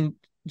 their main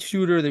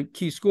shooter, the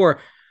key scorer.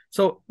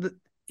 So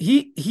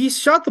he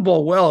shot the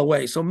ball well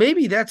away. So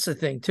maybe that's the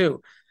thing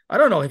too. I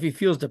don't know if he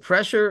feels the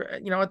pressure,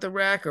 at the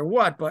rack or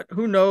what, but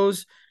who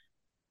knows?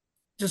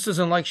 just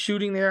doesn't like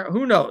shooting there.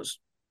 Who knows?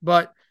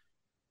 But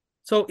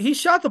so he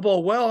shot the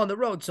ball well on the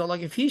road. So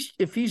like if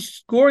he's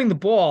scoring the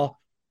ball,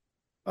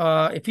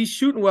 if he's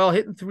shooting well,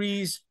 hitting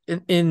threes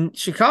in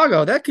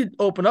Chicago, that could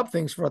open up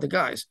things for other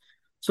guys.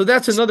 So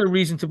that's another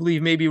reason to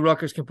believe maybe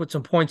Rutgers can put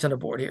some points on the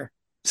board here.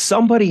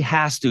 Somebody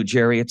has to,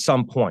 Jerry, at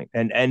some point.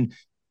 And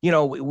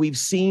we've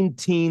seen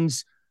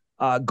teams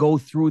go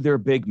through their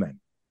big men,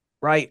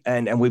 right?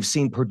 And we've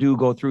seen Purdue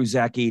go through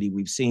Zach Edey.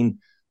 We've seen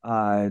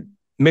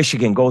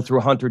Michigan go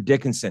through Hunter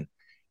Dickinson.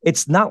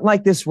 It's not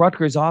like this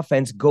Rutgers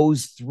offense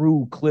goes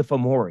through Cliff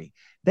Amore.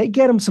 They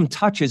get him some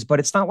touches, but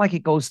it's not like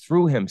it goes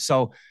through him.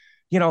 So,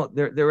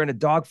 they're in a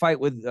dogfight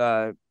with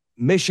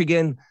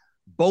Michigan.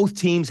 Both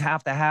teams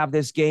have to have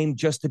this game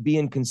just to be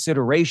in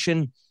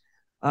consideration.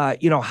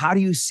 How do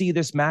you see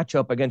this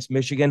matchup against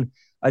Michigan,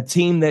 a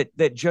team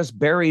that just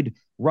buried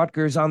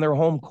Rutgers on their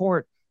home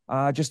court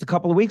just a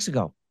couple of weeks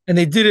ago? And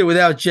they did it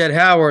without Jett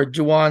Howard,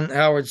 Juwan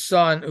Howard's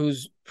son,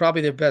 who's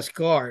probably their best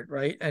guard,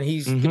 right? And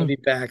he's going to be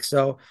back.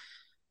 So,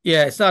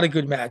 yeah, it's not a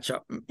good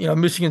matchup.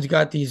 Michigan's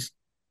got these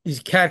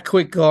cat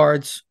quick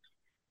guards.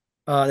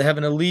 They have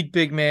an elite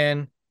big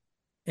man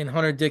in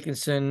Hunter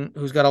Dickinson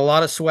who's got a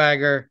lot of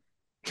swagger.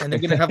 And they're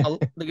gonna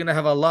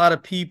have a lot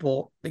of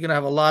people. They're gonna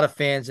have a lot of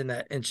fans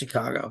in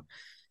Chicago.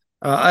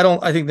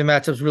 I think the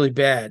matchup's really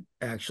bad,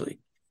 actually.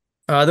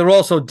 They're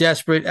also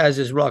desperate, as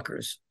is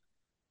Rutgers.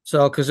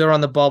 So because they're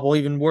on the bubble,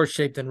 even worse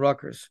shape than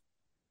Rutgers.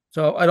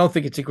 So I don't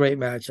think it's a great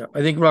matchup.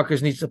 I think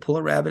Rutgers needs to pull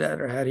a rabbit out of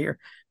their hat here.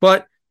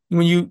 But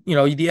when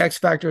the X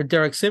factor of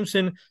Derek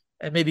Simpson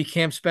and maybe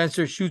Cam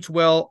Spencer shoots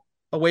well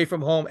away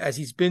from home as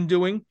he's been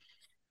doing,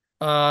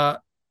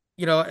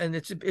 and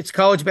it's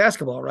college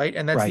basketball, right?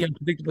 And that's right.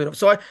 The unpredictability.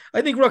 So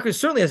I think Rutgers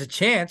certainly has a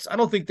chance. I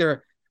don't think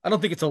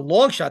it's a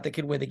long shot that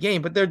could win the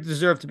game, but they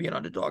deserve to be an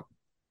underdog.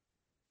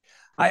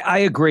 I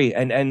agree.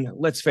 And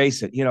let's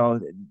face it,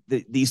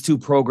 these two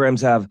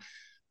programs have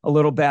a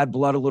little bad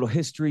blood, a little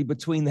history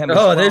between them.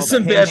 Oh, there's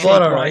some bad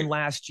blood, all right.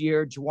 Last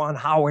year, Juwan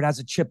Howard has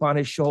a chip on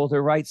his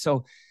shoulder, right?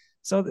 So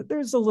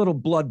there's a little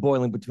blood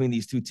boiling between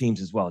these two teams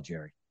as well,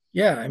 Jerry.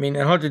 Yeah, I mean,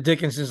 and Hunter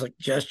Dickinson's like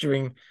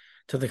gesturing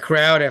to the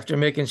crowd after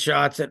making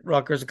shots at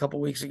Rutgers a couple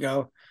of weeks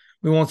ago.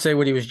 We won't say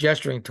what he was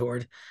gestoring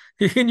toward.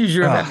 You can use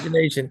your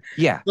imagination.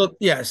 Yeah. But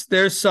yes,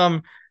 there's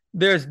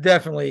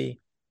definitely,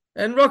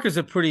 and Rutgers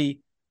they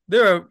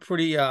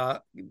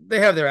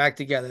have their act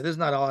together. There's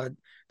not a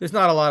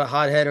lot of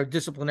hothead or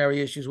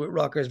disciplinary issues with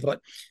Rutgers,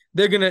 but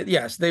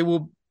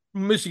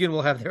Michigan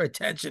will have their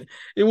attention.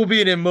 It will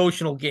be an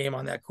emotional game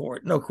on that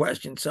court, no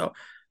question. So,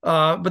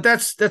 but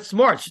that's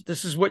March.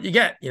 This is what you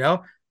get,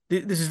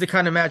 This is the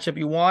kind of matchup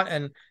you want,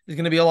 and there's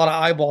going to be a lot of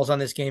eyeballs on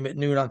this game at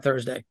noon on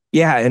Thursday.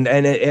 Yeah, and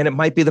it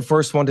might be the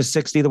first one to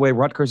 60 the way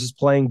Rutgers is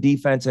playing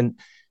defense and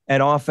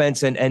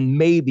offense, and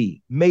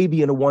maybe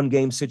in a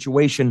one-game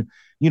situation,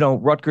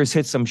 Rutgers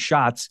hits some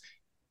shots.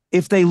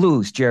 If they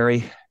lose,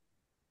 Jerry,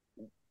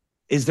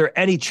 is there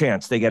any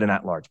chance they get an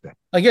at-large bid?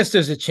 I guess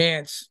there's a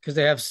chance because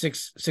they have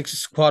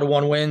six quad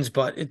one wins,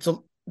 but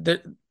they're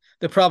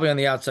probably on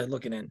the outside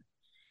looking in.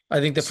 I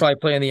think they're probably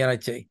playing the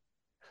NIT.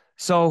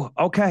 So,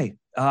 okay.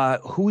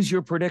 Who's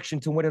your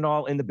prediction to win it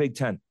all in the Big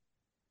Ten?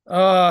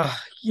 I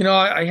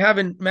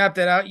haven't mapped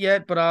that out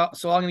yet, but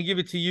so I'm going to give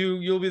it to you.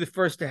 You'll be the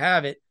first to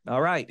have it.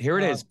 All right, here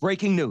it is.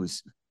 Breaking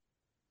news.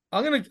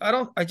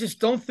 I just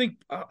don't think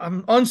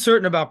I'm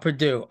uncertain about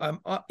Purdue.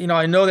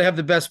 I know they have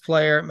the best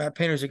player. Matt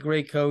Painter's a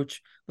great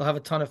coach. They'll have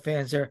a ton of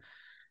fans there.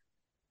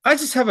 I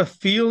just have a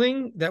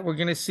feeling that we're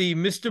going to see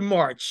Mr.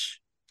 March,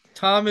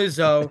 Tom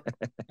Izzo,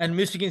 and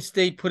Michigan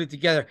State put it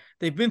together.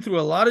 They've been through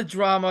a lot of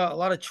drama, a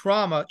lot of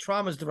trauma.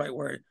 Trauma is the right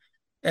word.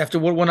 After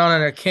what went on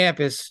their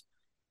campus,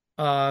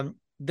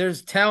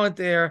 there's talent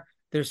there.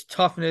 There's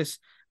toughness.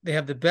 They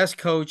have the best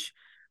coach.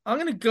 I'm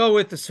going to go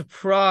with the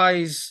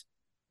surprise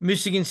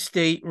Michigan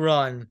State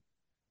run,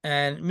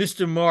 and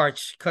Mr.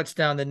 March cuts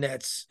down the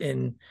nets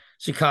in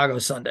Chicago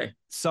Sunday.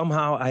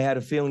 Somehow I had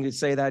a feeling you'd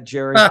say that,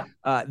 Jerry.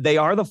 They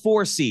are the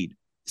 4 seed,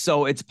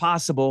 so it's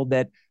possible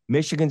that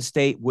Michigan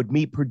State would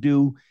meet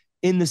Purdue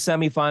in the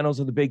semifinals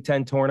of the Big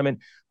Ten tournament.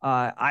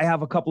 I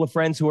have a couple of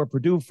friends who are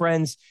Purdue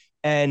friends,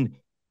 and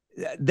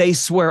they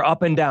swear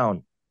up and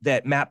down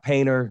that Matt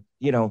Painter,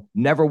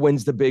 never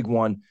wins the big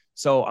one.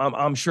 So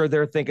I'm sure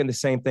they're thinking the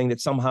same thing,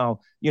 that somehow,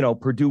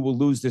 Purdue will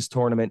lose this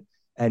tournament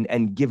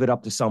and give it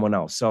up to someone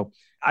else. So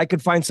I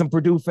could find some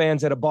Purdue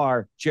fans at a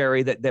bar,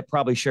 Jerry, that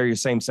probably share your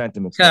same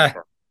sentiments.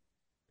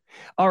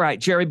 All right,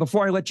 Jerry,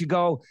 before I let you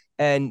go,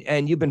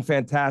 and you've been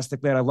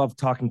fantastic, man. I love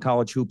talking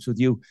college hoops with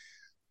you.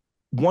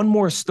 One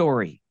more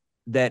story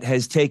that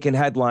has taken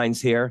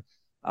headlines here,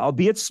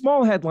 albeit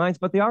small headlines,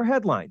 but they are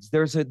headlines.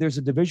 There's a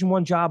Division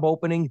I job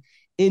opening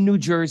in New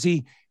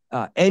Jersey.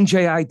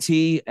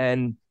 NJIT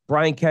and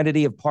Brian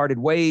Kennedy have parted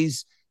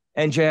ways.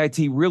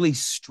 NJIT really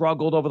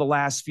struggled over the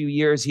last few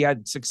years. He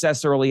had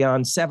success early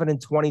on,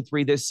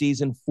 7-23 this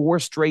season, 4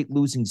 straight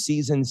losing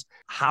seasons.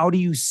 How do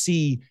you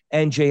see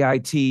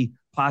NJIT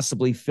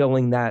possibly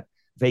filling that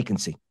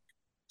vacancy?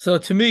 So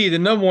to me, the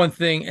number one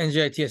thing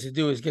NJIT has to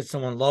do is get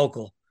someone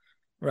local,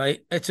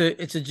 right? It's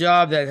a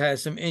job that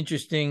has some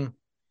interesting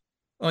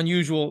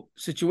unusual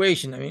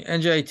situation. I mean,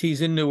 NJIT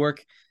is in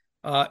Newark.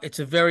 It's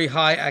a very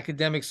high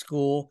academic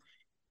school,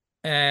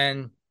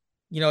 and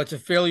it's a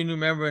fairly new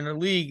member in the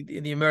league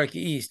in the America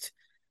East,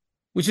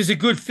 which is a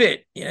good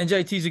fit.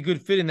 NJIT is a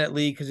good fit in that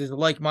league because there's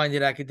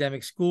like-minded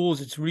academic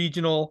schools. It's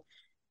regional.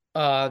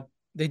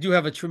 They do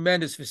have a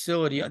tremendous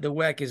facility. The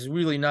WEC is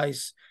really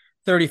nice,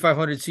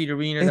 3,500 seat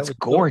arena. It's that was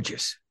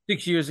gorgeous.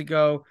 6 years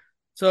ago.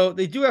 So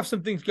they do have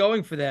some things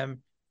going for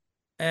them.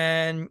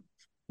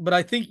 But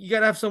I think you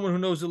got to have someone who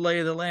knows the lay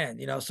of the land,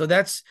 So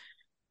that's,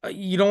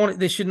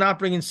 they should not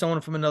bring in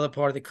someone from another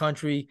part of the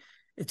country.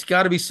 It's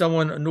got to be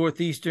a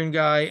Northeastern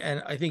guy,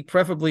 and I think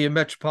preferably a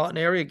metropolitan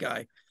area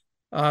guy.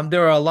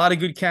 There are a lot of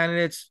good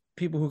candidates,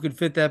 people who could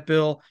fit that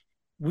bill.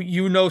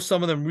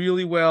 Some of them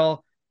really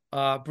well.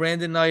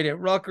 Brandon Knight at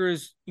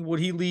Rutgers, would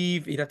he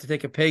leave? He'd have to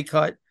take a pay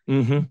cut.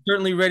 Mm-hmm.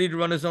 Certainly ready to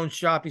run his own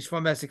shop. He's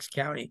from Essex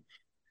County.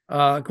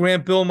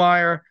 Grant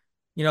Billmeyer,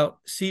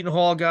 Seton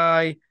Hall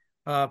guy,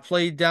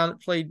 played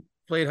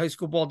high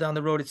school ball down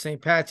the road at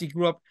St. Pat's. He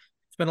grew up,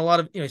 spent a lot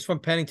of, he's from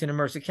Pennington and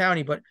Mercer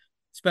County, but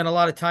spent a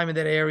lot of time in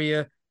that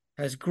area,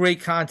 has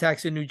great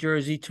contacts in New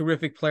Jersey,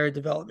 terrific player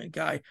development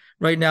guy.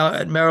 Right now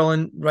at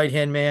Maryland,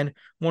 right-hand man,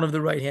 one of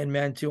the right-hand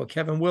men too,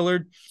 Kevin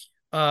Willard.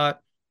 Rhett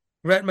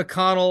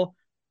McConnell,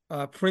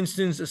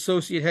 Princeton's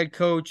associate head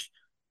coach,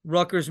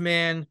 Rutgers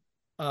man,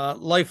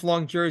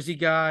 lifelong Jersey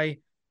guy,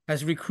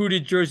 has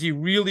recruited Jersey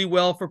really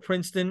well for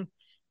Princeton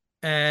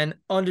and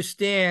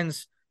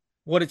understands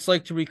what it's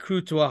like to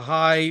recruit to a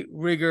high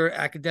rigor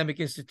academic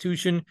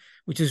institution,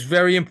 which is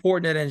very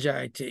important at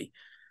NJIT.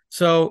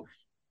 So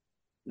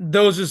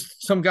those are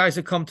some guys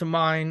that come to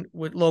mind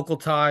with local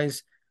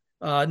ties.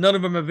 None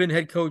of them have been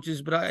head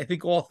coaches, but I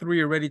think all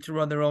three are ready to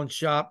run their own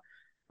shop.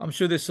 I'm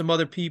sure there's some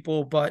other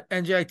people, but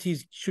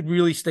NJIT should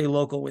really stay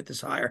local with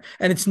this hire.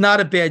 And it's not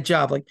a bad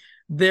job. Like,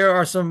 there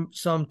are some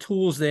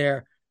tools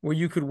there where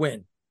you could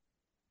win.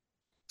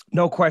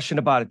 No question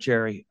about it,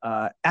 Jerry.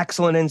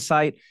 Excellent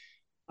insight.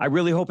 I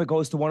really hope it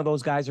goes to one of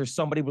those guys or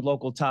somebody with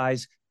local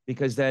ties,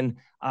 because then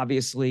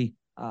obviously,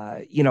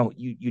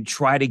 you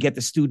try to get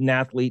the student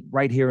athlete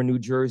right here in New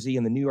Jersey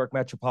and the New York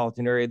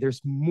metropolitan area.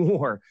 There's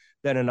more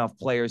than enough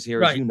players here,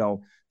 right, as you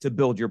know, to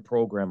build your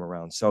program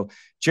around. So,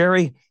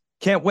 Jerry,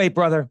 can't wait,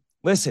 brother.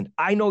 Listen,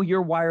 I know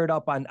you're wired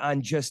up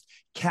on just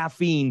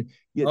caffeine.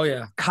 Oh,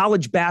 yeah.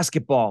 College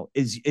basketball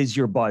is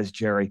your buzz,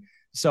 Jerry.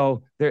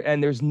 So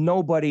there's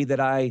nobody that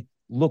I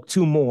look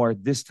to more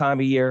this time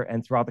of year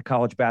and throughout the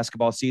college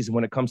basketball season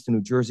when it comes to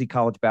New Jersey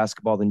college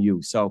basketball than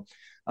you. So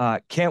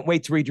can't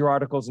wait to read your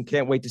articles and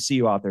can't wait to see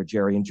you out there,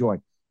 Jerry. Enjoy.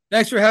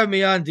 Thanks for having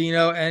me on,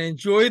 Dino, and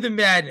enjoy the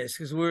madness,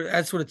 because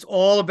that's what it's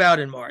all about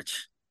in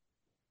March.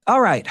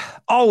 All right.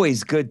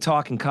 Always good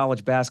talking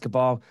college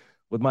basketball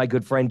with my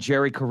good friend,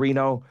 Jerry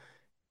Carino.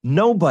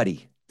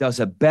 Nobody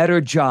does a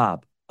better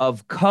job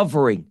of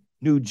covering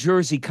New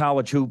Jersey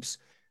college hoops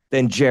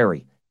than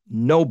Jerry.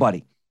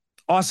 Nobody.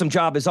 Awesome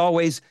job as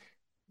always.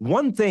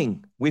 One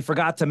thing we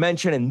forgot to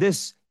mention, and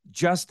this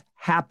just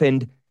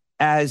happened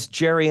as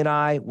Jerry and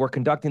I were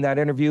conducting that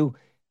interview.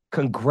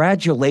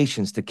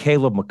 Congratulations to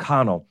Caleb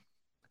McConnell,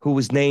 who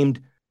was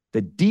named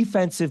the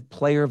Defensive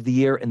Player of the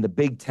Year in the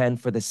Big Ten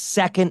for the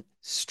second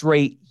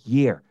straight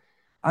year.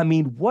 I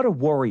mean, what a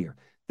warrior.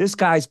 This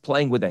guy's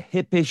playing with a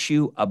hip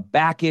issue, a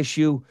back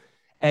issue,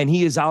 and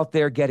he is out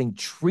there getting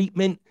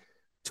treatment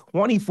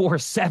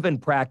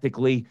 24/7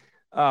 practically,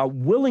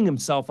 willing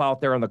himself out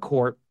there on the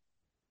court,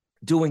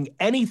 doing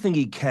anything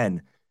he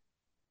can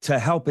to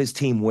help his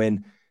team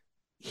win.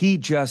 He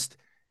just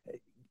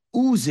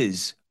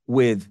oozes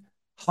with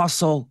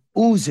hustle,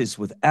 oozes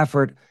with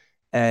effort.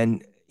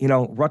 And,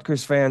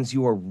 Rutgers fans,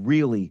 you are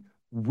really,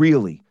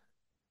 really,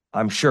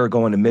 I'm sure,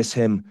 going to miss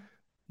him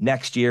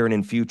next year and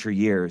in future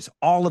years.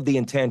 All of the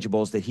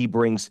intangibles that he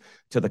brings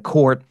to the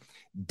court,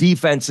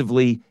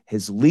 defensively,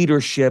 his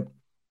leadership,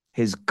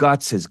 his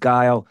guts, his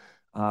guile,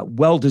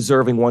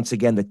 well-deserving once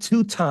again, the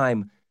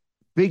two-time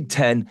Big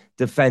Ten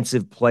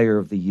Defensive Player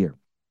of the Year.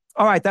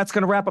 All right, that's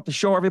going to wrap up the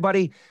show,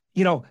 everybody.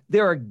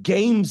 There are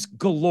games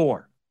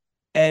galore,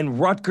 and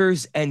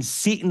Rutgers and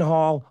Seton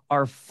Hall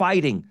are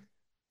fighting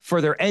for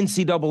their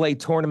NCAA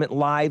tournament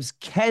lives.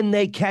 Can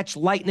they catch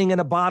lightning in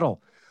a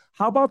bottle?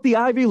 How about the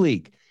Ivy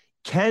League?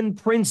 Can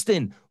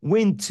Princeton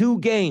win 2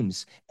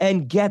 games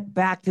and get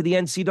back to the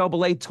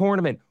NCAA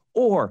tournament?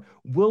 Or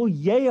will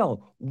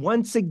Yale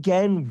once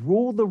again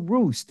rule the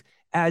roost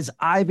as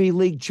Ivy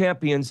League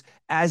champions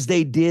as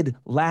they did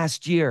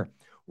last year?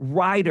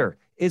 Rider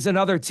is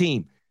another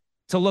team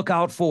to look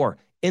out for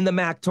in the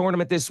MAC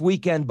tournament this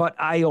weekend, but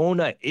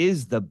Iona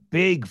is the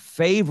big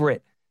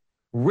favorite.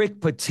 Rick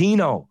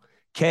Pitino,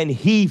 can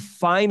he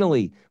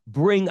finally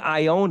bring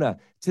Iona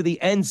to the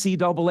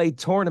NCAA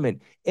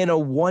tournament in a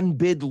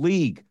one-bid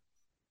league?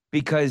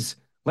 Because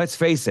let's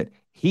face it,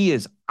 he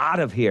is out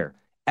of here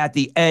at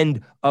the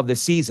end of the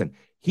season.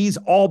 He's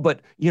all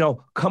but,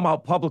 come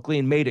out publicly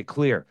and made it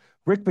clear.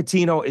 Rick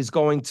Pitino is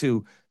going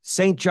to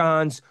St.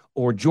 John's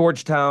or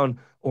Georgetown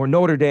or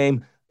Notre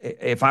Dame.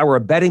 If I were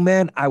a betting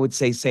man, I would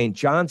say St.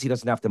 John's. He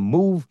doesn't have to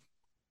move.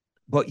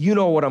 But you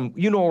know where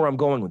I'm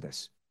going with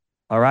this.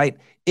 All right.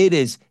 It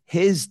is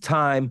his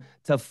time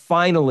to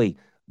finally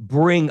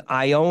bring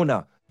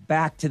Iona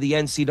back to the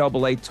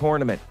NCAA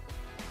tournament.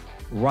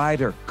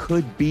 Rider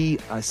could be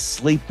a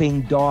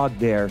sleeping dog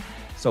there,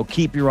 so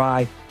keep your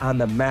eye on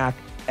the MAC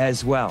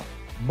as well.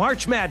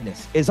 March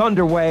Madness is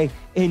underway.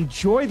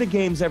 Enjoy the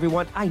games,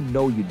 everyone. I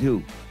know you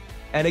do.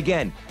 And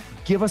again,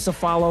 give us a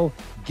follow,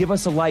 give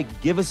us a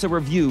like, give us a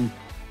review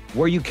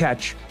where you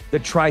catch the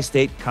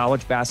Tri-State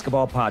College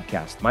Basketball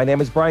Podcast. My name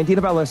is Brian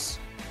DiNavellis.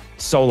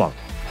 So long.